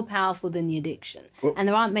be more powerful than the addiction. Well, and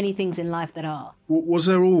there aren't many things in life that are. Was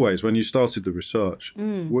there always, when you started the research,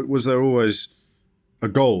 was there always a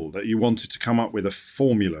goal that you wanted to come up with a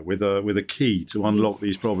formula, with a key to unlock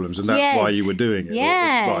these problems, and that's why you were doing it?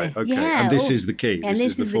 Yeah. Right, okay. Yeah. And this is the key. And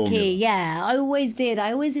this is the key, yeah. I always did.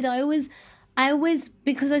 I always,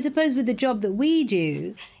 because I suppose with the job that we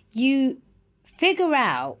do, you figure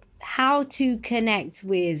out how to connect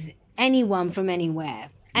with anyone from anywhere.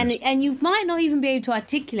 And you might not even be able to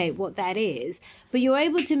articulate what that is, but you're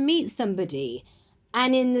able to meet somebody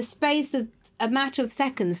and in the space of a matter of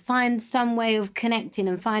seconds, find some way of connecting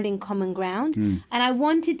and finding common ground. And I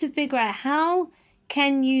wanted to figure out how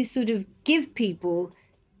can you sort of give people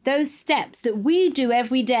those steps that we do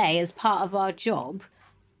every day as part of our job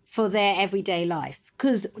for their everyday life.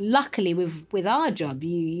 Because luckily with our job,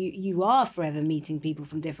 you are forever meeting people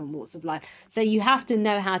from different walks of life. So you have to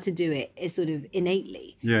know how to do it sort of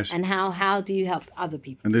innately. Yes. And how do you help other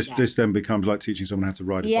people And do this then becomes like teaching someone how to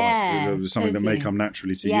ride a bike. It's something that may come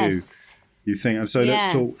naturally to you. You think. And so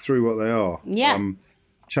let's talk through what they are. Yeah.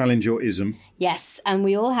 Challenge your ism. Yes, and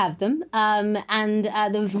we all have them. And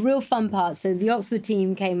the real fun part, so the Oxford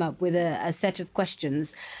team came up with a set of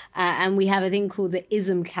questions, and we have a thing called the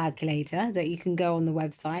ISM calculator that you can go on the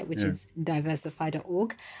website, which is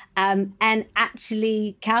diversify.org, and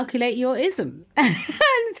actually calculate your ism and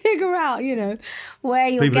figure out, where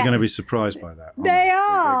you're People are going to be surprised by that. They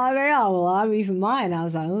are. Well, I'm even mine. I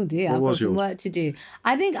was like, oh dear, I've got some work to do.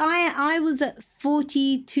 I think I was at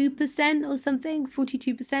 42% or something,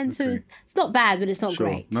 42%. So it's not bad, but it's not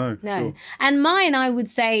great. No. Sure. And mine, I would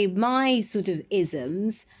say my sort of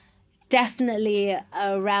isms, definitely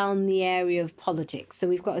around the area of politics. So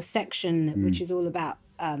we've got a section which is all about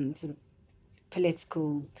sort of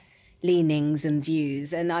political leanings and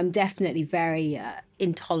views. And I'm definitely very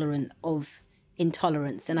intolerant of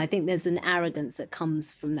intolerance. And I think there's an arrogance that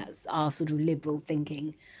comes from that, our sort of liberal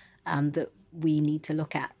thinking that we need to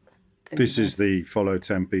look at. This is the follow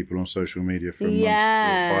 10 people on social media for a month, or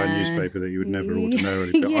buy a newspaper that you would never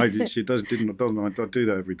ordinarily do. I do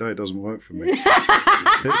that every day. It doesn't work for me. It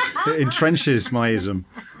entrenches my ism.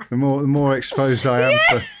 The more exposed I am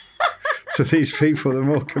to these people, the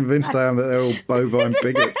more convinced I am that they're all bovine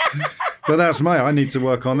bigots. But that's I need to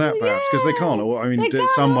work on that perhaps, because they can't. I mean,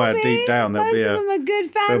 somewhere deep down there'll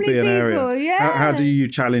be an area. Yeah. How do you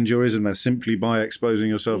challenge your ism? Simply by exposing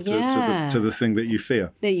yourself to the thing that you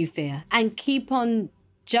fear. And keep on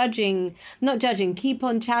keep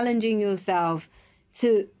on challenging yourself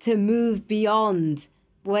to move beyond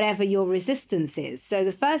whatever your resistance is. So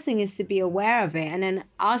the first thing is to be aware of it and then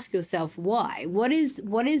ask yourself why. What is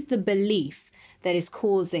the belief that is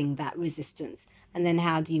causing that resistance? And then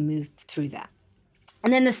how do you move through that?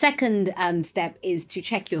 And then the second step is to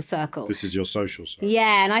check your circle. This is your social circle.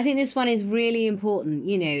 Yeah, and I think this one is really important.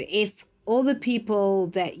 If all the people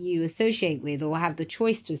that you associate with or have the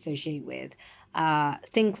choice to associate with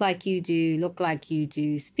think like you do, look like you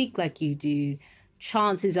do, speak like you do,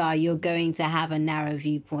 chances are you're going to have a narrow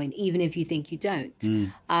viewpoint, even if you think you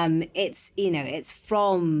don't. It's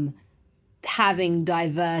from having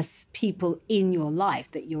diverse people in your life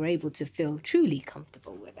that you're able to feel truly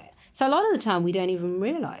comfortable with it. So a lot of the time we don't even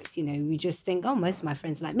realize, we just think, oh, most of my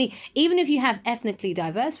friends are like me. Even if you have ethnically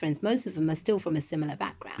diverse friends, most of them are still from a similar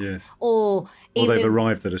background. Yes. Or they've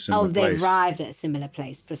arrived at a similar place. They've arrived at a similar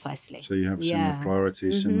place, precisely. So you have similar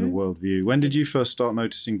priorities, similar worldview. When did you first start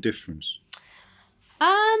noticing difference?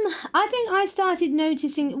 I think I started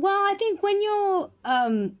noticing, I think when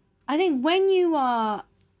you are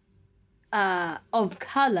of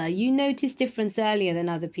colour, you notice difference earlier than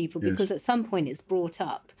other people because at some point it's brought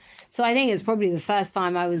up. So I think it's probably the first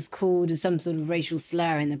time I was called some sort of racial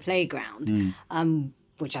slur in the playground,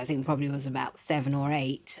 which I think probably was about 7 or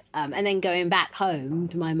 8. And then going back home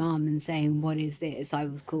to my mum and saying, what is this? I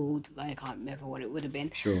was called, I can't remember what it would have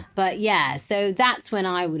been. Sure. But yeah, so that's when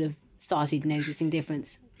I would have started noticing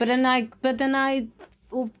difference. But then I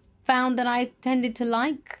found that I tended to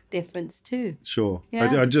like difference too. Sure. Yeah.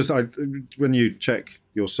 I when you check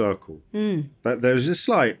your circle, that there's a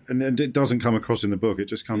slight, and it doesn't come across in the book. It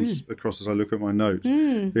just comes across as I look at my notes.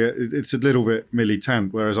 It's a little bit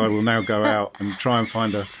militant, whereas I will now go out and try and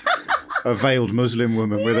find a veiled Muslim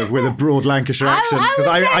woman with a broad Lancashire accent, because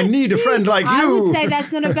I need a friend like you. I would say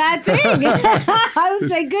that's not a bad thing. I would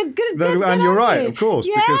say good. And you're right, of course,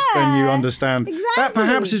 because then you understand. Exactly. That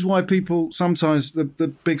perhaps is why people sometimes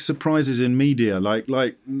the big surprises in media, like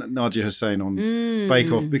Nadia Hussain on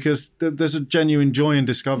Bake Off, because there's a genuine joy in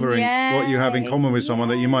discovering what you have in common with someone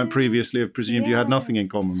that you might previously have presumed you had nothing in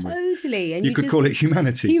common with. Totally. And you could call it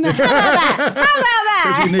humanity. How about that?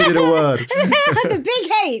 If you needed a word. The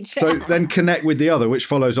big H. So then connect with the other, which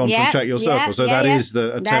follows on from check your circle. So that is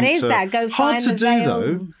the attempt. That is that. Go hard find to the do veil.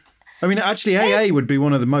 though. I mean, actually, AA would be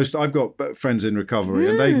one of the most. I've got friends in recovery,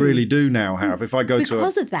 and they really do now have. If I go to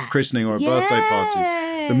a christening or a birthday party,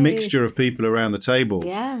 the mixture of people around the table,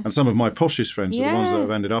 and some of my poshest friends are the ones that have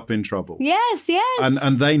ended up in trouble. Yes.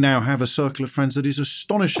 And they now have a circle of friends that is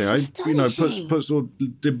astonishing. Puts all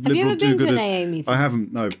Have you ever been to an AA meeting? I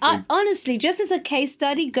haven't. No. Honestly, just as a case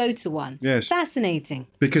study, go to one. Yes. Fascinating.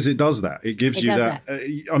 Because it does that. It gives you that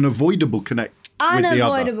unavoidable connect.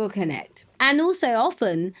 Unavoidable connect, and also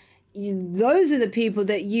often those are the people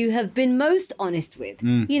that you have been most honest with.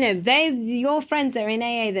 You know, your friends that are in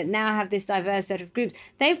AA that now have this diverse set of groups,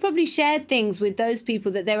 they've probably shared things with those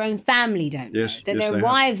people that their own family don't know, that their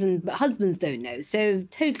wives and husbands don't know. So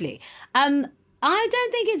totally. I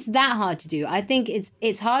don't think it's that hard to do. I think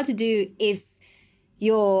it's hard to do if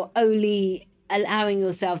you're only allowing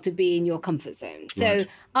yourself to be in your comfort zone. So,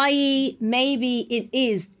 i.e., maybe it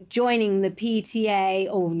is joining the PTA,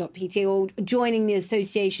 or not PTA, or joining the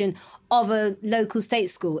association of a local state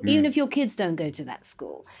school, even if your kids don't go to that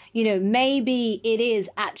school. You know, maybe it is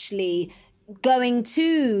actually going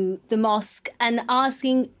to the mosque and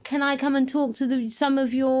asking, can I come and talk to some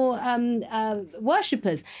of your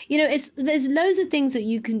worshippers? You know, there's loads of things that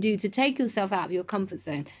you can do to take yourself out of your comfort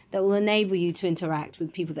zone that will enable you to interact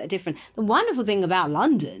with people that are different. The wonderful thing about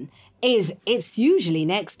London is it's usually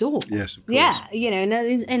next door. Yes, of course. Yeah, you know,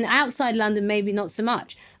 and outside London, maybe not so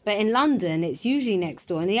much. But in London, it's usually next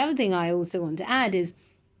door. And the other thing I also want to add is,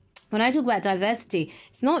 when I talk about diversity,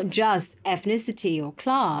 it's not just ethnicity or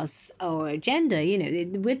class or gender. You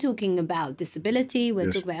know, we're talking about disability. We're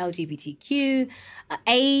talking about LGBTQ,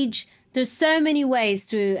 age. There's so many ways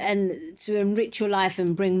to enrich your life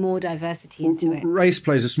and bring more diversity into it. Race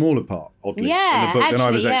plays a smaller part, oddly, in the book than I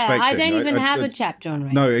was expecting. I don't even have a chapter on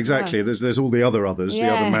race. No, exactly. Oh. There's all the other others, the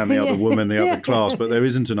other man, the other woman, the other class, but there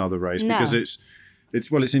isn't another race because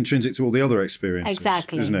it's intrinsic to all the other experiences.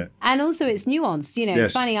 Exactly. Isn't it? And also it's nuanced. You know,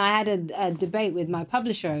 it's funny, I had a debate with my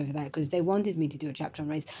publisher over that because they wanted me to do a chapter on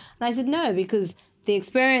race. And I said no, because the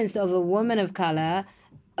experience of a woman of colour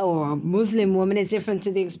or a Muslim woman is different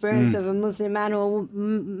to the experience of a Muslim man or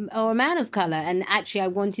a man of colour. And actually I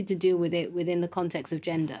wanted to deal with it within the context of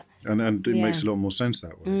gender. And it makes a lot more sense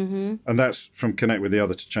that way. Mm-hmm. And that's from Connect with the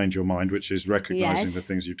Other to Change Your Mind, which is recognising the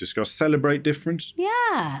things you've discussed. Celebrate difference.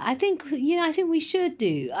 Yeah, I think we should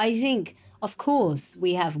do. I think, of course,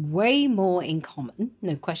 we have way more in common.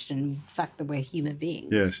 No question, the fact that we're human beings.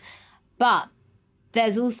 Yes. But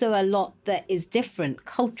there's also a lot that is different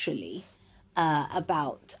culturally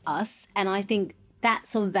about us. And I think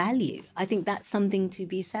that's of value. I think that's something to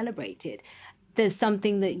be celebrated. There's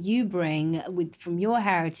something that you bring from your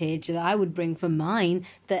heritage that I would bring from mine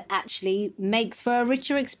that actually makes for a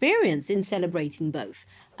richer experience in celebrating both.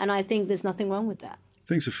 And I think there's nothing wrong with that.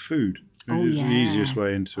 Things of food. It's the easiest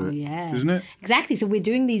way into it, isn't it? Exactly. So we're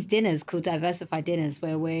doing these dinners called Diversified Dinners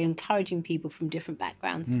where we're encouraging people from different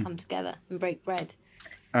backgrounds to come together and break bread.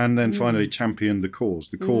 And then finally champion the cause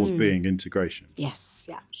being integration. Yes,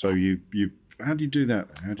 yeah. So how do you do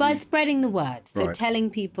that? By spreading the word. So telling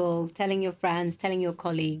people, telling your friends, telling your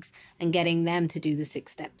colleagues, and getting them to do the 6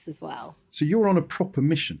 steps as well. So you're on a proper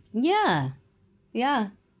mission. Yeah.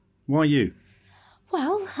 Why you?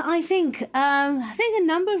 Well, I think a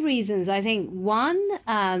number of reasons. I think one,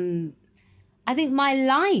 I think my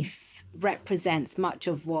life represents much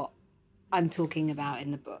of what I'm talking about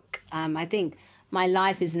in the book. I think my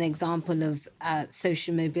life is an example of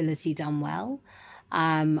social mobility done well.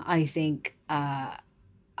 I think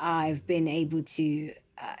I've been able to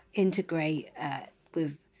integrate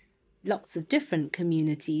with lots of different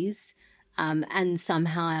communities and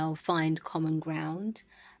somehow find common ground.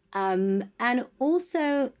 And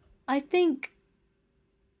also, I think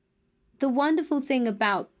the wonderful thing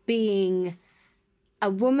about being a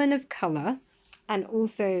woman of colour and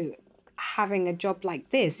also having a job like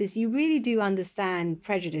this is you really do understand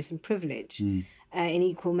prejudice and privilege in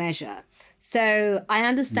equal measure. So I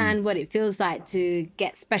understand what it feels like to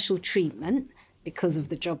get special treatment because of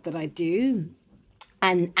the job that I do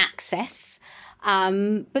and access.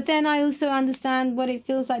 But then I also understand what it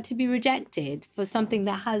feels like to be rejected for something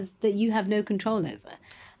that you have no control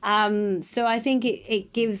over. So I think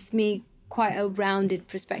it gives me quite a rounded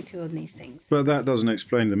perspective on these things. But that doesn't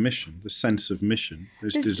explain the mission, the sense of mission,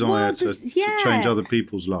 this desire to change other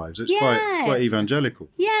people's lives. It's quite evangelical.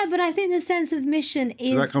 Yeah, but I think the sense of mission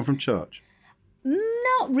is... Does that come from church?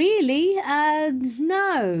 Not really.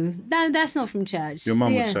 No, that's not from church. Your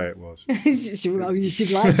mum would say it was. You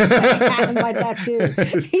should like to say that. My dad too.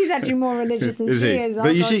 He's actually more religious than she is.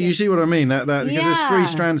 But you see what I mean? That because there's 3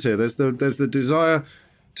 strands here. There's the desire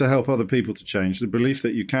to help other people to change, the belief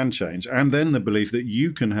that you can change, and then the belief that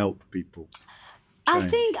you can help people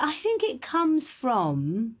change. I think it comes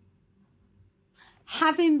from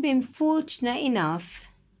having been fortunate enough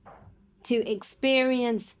to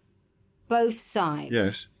experience both sides.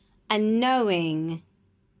 Yes. And knowing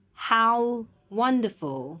how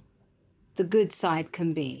wonderful the good side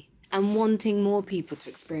can be and wanting more people to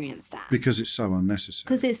experience that. Because it's so unnecessary.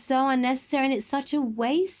 Because it's so unnecessary and it's such a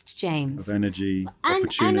waste, James. Of energy,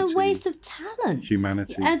 opportunity. And a waste of talent.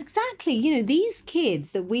 Humanity. Exactly. You know, these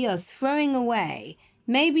kids that we are throwing away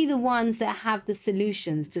maybe the ones that have the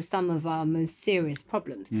solutions to some of our most serious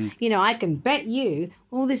problems. You know, I can bet you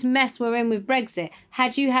all this mess we're in with Brexit,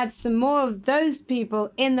 had you had some more of those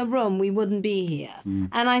people in the room, we wouldn't be here.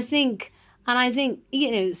 And I think,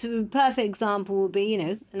 you know, so a perfect example would be, you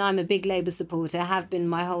know, and I'm a big Labour supporter, have been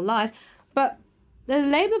my whole life, but the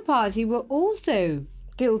Labour Party were also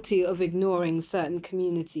guilty of ignoring certain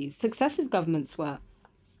communities. Successive governments were.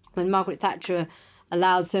 When Margaret Thatcher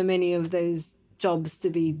allowed so many of those jobs to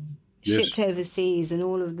be shipped overseas and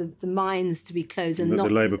all of the mines to be closed. And the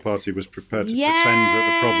Labour Party was prepared to pretend that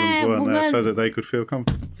the problems weren't there so that they could feel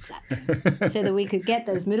comfortable. Exactly. So that we could get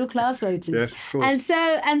those middle-class voters. Yes, of course.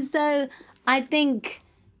 And so I think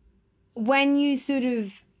when you sort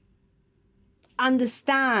of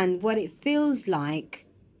understand what it feels like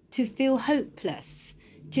to feel hopeless,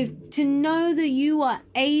 to know that you are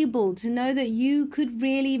able, to know that you could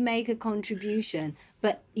really make a contribution,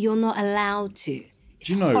 but you're not allowed to.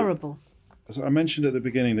 It's horrible. As I mentioned at the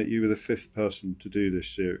beginning that you were the fifth person to do this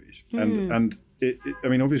series. And I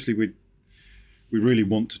mean, obviously we really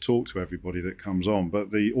want to talk to everybody that comes on,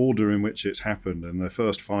 but the order in which it's happened and the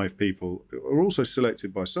first 5 people are also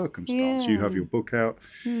selected by circumstance. You have your book out.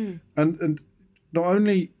 And not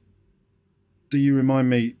only do you remind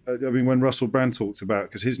me, I mean, when Russell Brand talks about,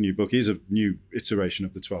 because his new book is a new iteration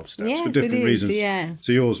of the 12 steps for different reasons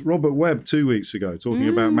to yours. Robert Webb 2 weeks ago talking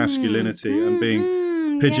about masculinity and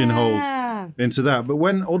being pigeonholed into that. But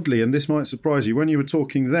when, oddly, and this might surprise you, when you were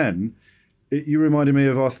talking then, you reminded me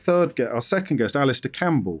of our second guest, Alistair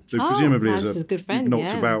Campbell, who presumably is a good friend,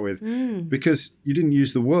 knocked about with, because you didn't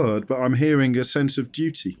use the word, but I'm hearing a sense of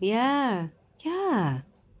duty. Yeah,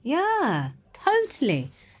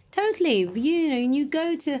 totally. You know, and you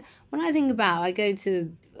go to, when I think about, I go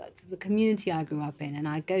to the community I grew up in, and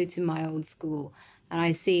I go to my old school, and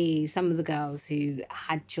I see some of the girls who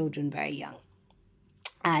had children very young,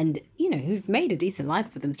 and, you know, who've made a decent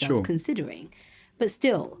life for themselves, considering, but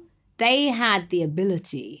still, they had the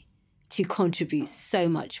ability to contribute so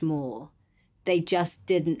much more. They just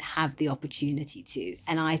didn't have the opportunity to.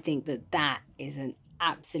 And I think that is an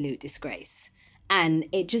absolute disgrace. And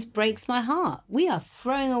it just breaks my heart. We are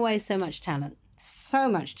throwing away so much talent.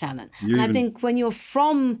 I think when you're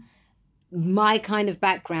from my kind of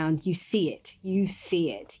background, you see it. You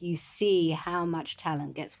see how much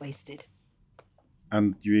talent gets wasted.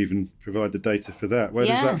 And you even provide the data for that. Where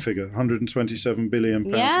does that figure? £127 billion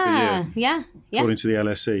per year? Yeah. According to the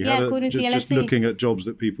LSE. According to the LSE. Just looking at jobs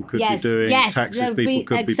that people could be doing, taxes people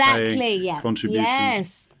could be paying, contributions.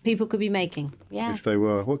 Yes, people could be making. Yeah. If they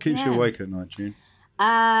were. What keeps you awake at night, June?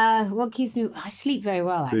 What keeps me... I sleep very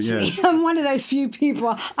well, actually. Yeah. I'm one of those few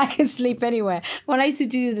people, I can sleep anywhere. When I used to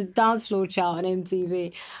do the dance floor chart on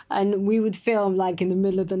MTV, and we would film like in the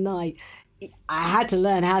middle of the night, I had to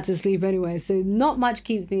learn how to sleep anyway, so not much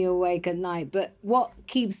keeps me awake at night. But what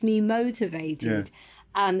keeps me motivated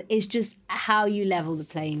is just how you level the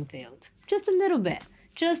playing field. Just a little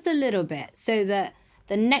bit, so that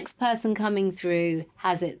the next person coming through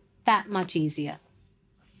has it that much easier.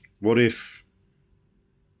 What if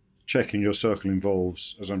checking your circle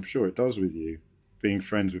involves, as I'm sure it does with you, being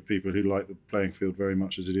friends with people who like the playing field very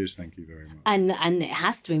much as it is? Thank you very much. And it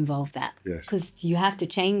has to involve that. Yes. Because you have to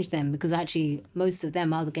change them, because actually most of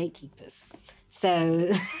them are the gatekeepers.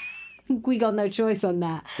 So we got no choice on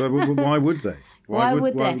that. But why would they? Why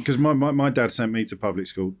would they? Because my dad sent me to public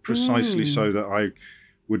school precisely so that I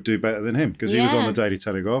would do better than him, because he was on the Daily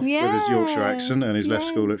Telegraph with his Yorkshire accent, and he's left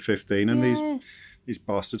school at 15, and these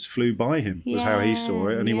bastards flew by him, was how he saw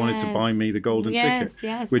it, and he wanted to buy me the golden ticket,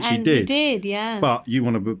 which and he did. He did. But you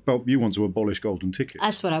want to abolish golden tickets.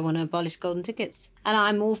 That's what I want to abolish, golden tickets. And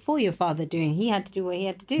I'm all for your father doing. He had to do what he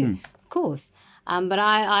had to do, of course. But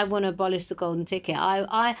I want to abolish the golden ticket.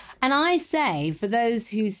 I say, for those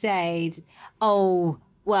who say, oh,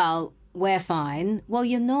 well, we're fine. Well,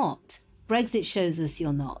 you're not. Brexit shows us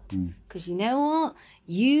you're not. Because you know what?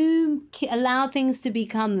 You allow things to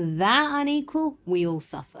become that unequal, we all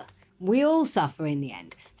suffer. We all suffer in the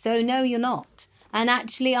end. So no, you're not. And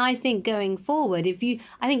actually, I think going forward, I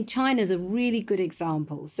think China's a really good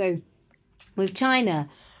example. So with China,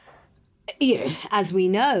 you know, as we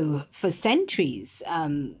know, for centuries,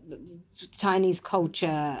 Chinese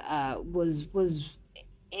culture was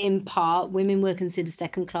in part, women were considered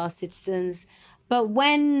second-class citizens. But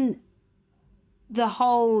when the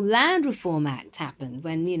whole Land Reform Act happened,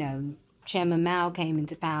 when, you know, Chairman Mao came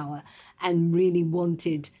into power and really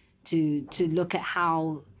wanted to look at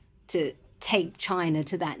how to take China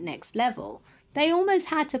to that next level, they almost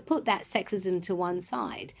had to put that sexism to one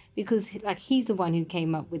side because, like, he's the one who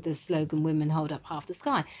came up with the slogan, women hold up half the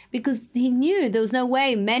sky, because he knew there was no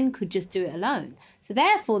way men could just do it alone. So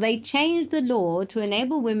therefore, they changed the law to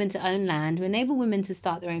enable women to own land, to enable women to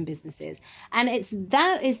start their own businesses. And it's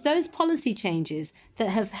those policy changes that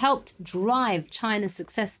have helped drive China's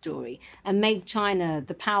success story and make China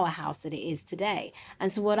the powerhouse that it is today.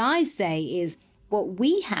 And so what I say is what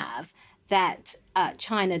we have that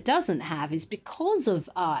China doesn't have is because of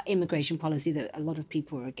our immigration policy that a lot of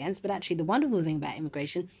people are against. But actually, the wonderful thing about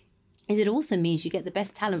immigration is it also means you get the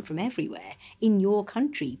best talent from everywhere in your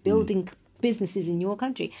country, building businesses in your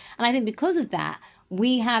country. And I think because of that,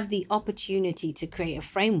 we have the opportunity to create a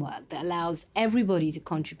framework that allows everybody to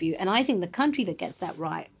contribute. And I think the country that gets that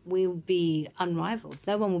right will be unrivaled.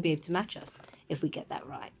 No one will be able to match us if we get that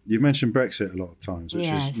right. You've mentioned Brexit a lot of times, which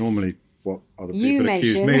Yes. is normally what other You people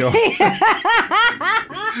accuse mentioned. me of.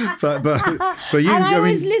 but you, And I I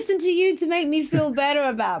always mean, listen to you to make me feel better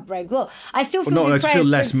about Brexit. Well, I still feel not to depressed. feel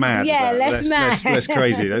less but- mad. Yeah, about it, less mad. less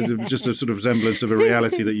crazy. Just a sort of semblance of a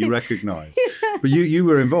reality that you recognise. But you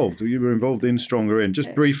were involved. You were involved in Stronger In.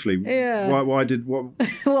 Just briefly. Yeah. Why did what?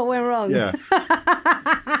 What went wrong? Yeah.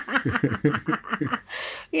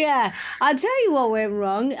 Yeah, I'll tell you what went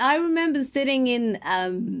wrong. I remember sitting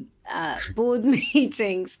in board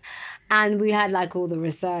meetings and we had like all the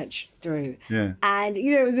research through. Yeah. And,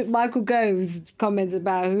 you know, it was Michael Gove's comments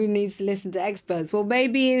about who needs to listen to experts. Well,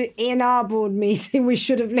 maybe in our board meeting, we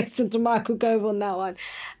should have listened to Michael Gove on that one.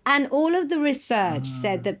 And all of the research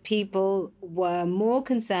said that people were more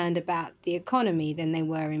concerned about the economy than they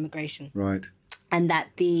were immigration. Right. And that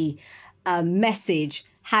the message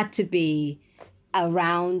had to be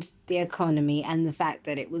around the economy and the fact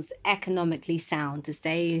that it was economically sound to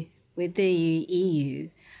stay with the EU,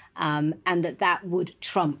 and that would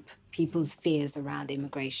trump people's fears around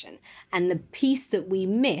immigration. And the piece that we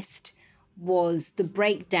missed was the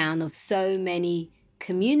breakdown of so many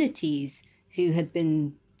communities who had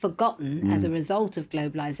been forgotten as a result of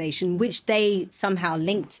globalization, which they somehow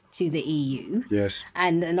linked to the EU. Yes.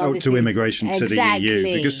 And Oh, obviously, to immigration to the Exactly.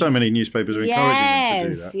 EU, because so many newspapers are encouraging them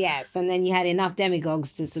to do that. Yes, and then you had enough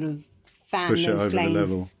demigods to sort of fan Push it those over the flames.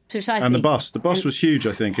 level. Precisely. And the bus was huge,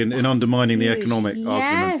 I think, in undermining the economic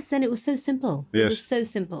argument. Yes, and it was so simple. It Yes. was so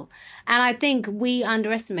simple. And I think we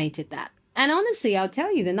underestimated that. And honestly, I'll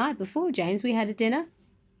tell you, the night before, James, we had a dinner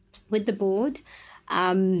with the board.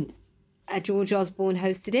 George Osborne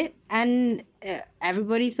hosted it, and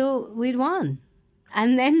everybody thought we'd won.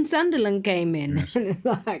 And then Sunderland came in, and it's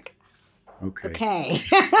like, okay.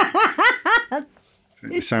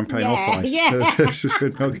 Champagne Yeah, off ice. yeah. We're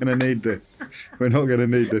not going to need this. We're not going to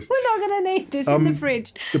need this. We're not going to need this in the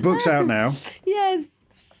fridge. The book's out now. Yes.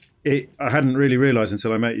 I hadn't really realised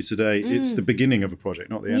until I met you today. It's the beginning of a project,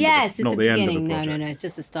 not the end. Yes, not it's the the end of a beginning. project. No, it's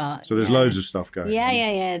just a start. So there's loads of stuff going on.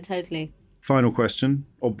 Yeah, totally. Final question,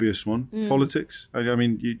 obvious one. Politics. I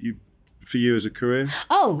mean, you for you as a career.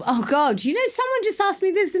 Oh God! You know, someone just asked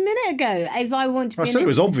me this a minute ago. If I want to be I said it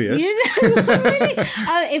was obvious. Really?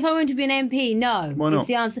 If I want to be an MP, no. Why not? It's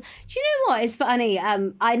the answer. Do you know what? It's funny.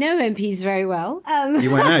 I know MPs very well.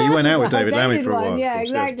 You went out with David Lammy for a one, while. Yeah, of course,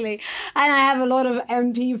 exactly. And I have a lot of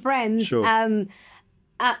MP friends. Sure.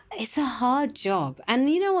 It's a hard job, and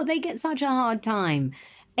you know what? They get such a hard time.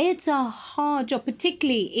 It's a hard job,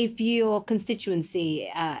 particularly if your constituency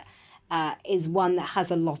is one that has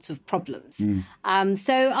a lot of problems.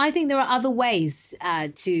 So I think there are other ways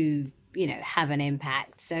to, have an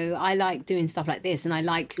impact. So I like doing stuff like this, and I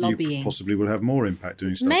like lobbying. You possibly will have more impact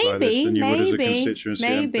doing stuff like this than you would as a constituency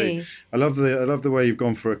MP. I love the way you've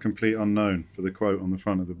gone for a complete unknown for the quote on the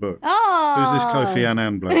front of the book. Oh, Who's this Kofi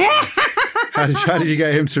Annan bloke? How did you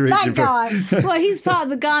get him to reach that you? guy. Well, he's part of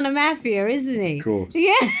the Ghana mafia, isn't he? Of course.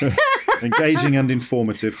 Yeah. Engaging and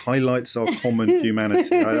informative, highlights our common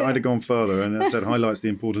humanity. I'd have gone further and said highlights the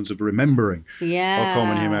importance of remembering our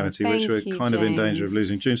common humanity, which we're kind of in danger of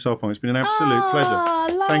losing. June Sarpong, it's been an absolute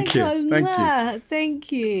pleasure. Thank you.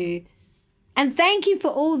 Thank you. And thank you for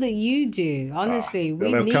all that you do. Honestly,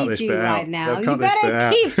 we they'll cut need this you bit out. right now. They'll You cut this bit better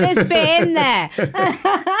out. keep this bit in there.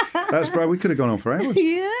 That's great. We could have gone on for hours.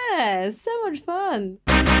 Yeah, so much fun.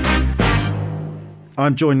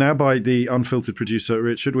 I'm joined now by the unfiltered producer,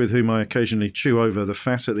 Richard, with whom I occasionally chew over the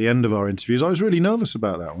fat at the end of our interviews. I was really nervous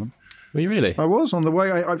about that one. Were you really? I was on the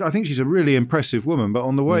way. I think she's a really impressive woman, but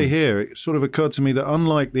on the way here, it sort of occurred to me that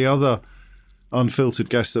unlike the other unfiltered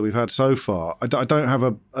guests that we've had so far, I don't have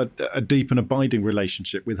a deep and abiding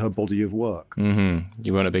relationship with her body of work. Mm-hmm.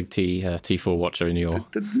 You weren't a big T4 watcher in your...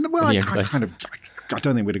 Well, I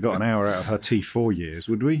don't think we'd have got an hour out of her T4 years,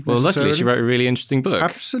 would we? Well, luckily necessarily? she wrote a really interesting book.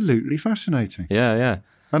 Absolutely fascinating. Yeah.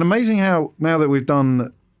 And amazing how now that we've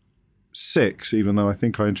done 6, even though I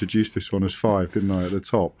think I introduced this one as 5, didn't I, at the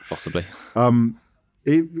top? Possibly.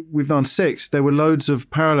 We've done 6. There were loads of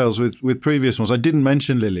parallels with previous ones. I didn't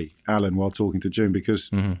mention Lily Allen while talking to June because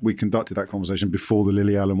we conducted that conversation before the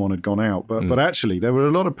Lily Allen one had gone out. But actually, there were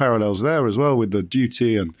a lot of parallels there as well with the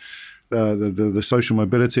duty and the social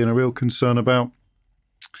mobility and a real concern about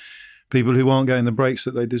people who aren't getting the breaks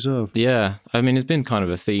that they deserve. Yeah. I mean, it's been kind of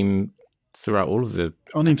a theme throughout all of the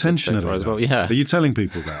unintentionally so far as well. Yeah. Are you telling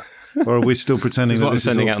people that? Or are we still pretending this is what that this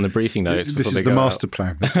I'm sending is all, out in the briefing notes? This is the master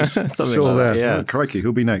plan. It's all there. Yeah. Oh, crikey,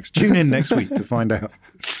 who'll be next? Tune in next week to find out.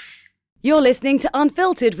 You're listening to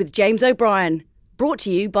Unfiltered with James O'Brien, brought to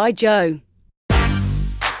you by Joe.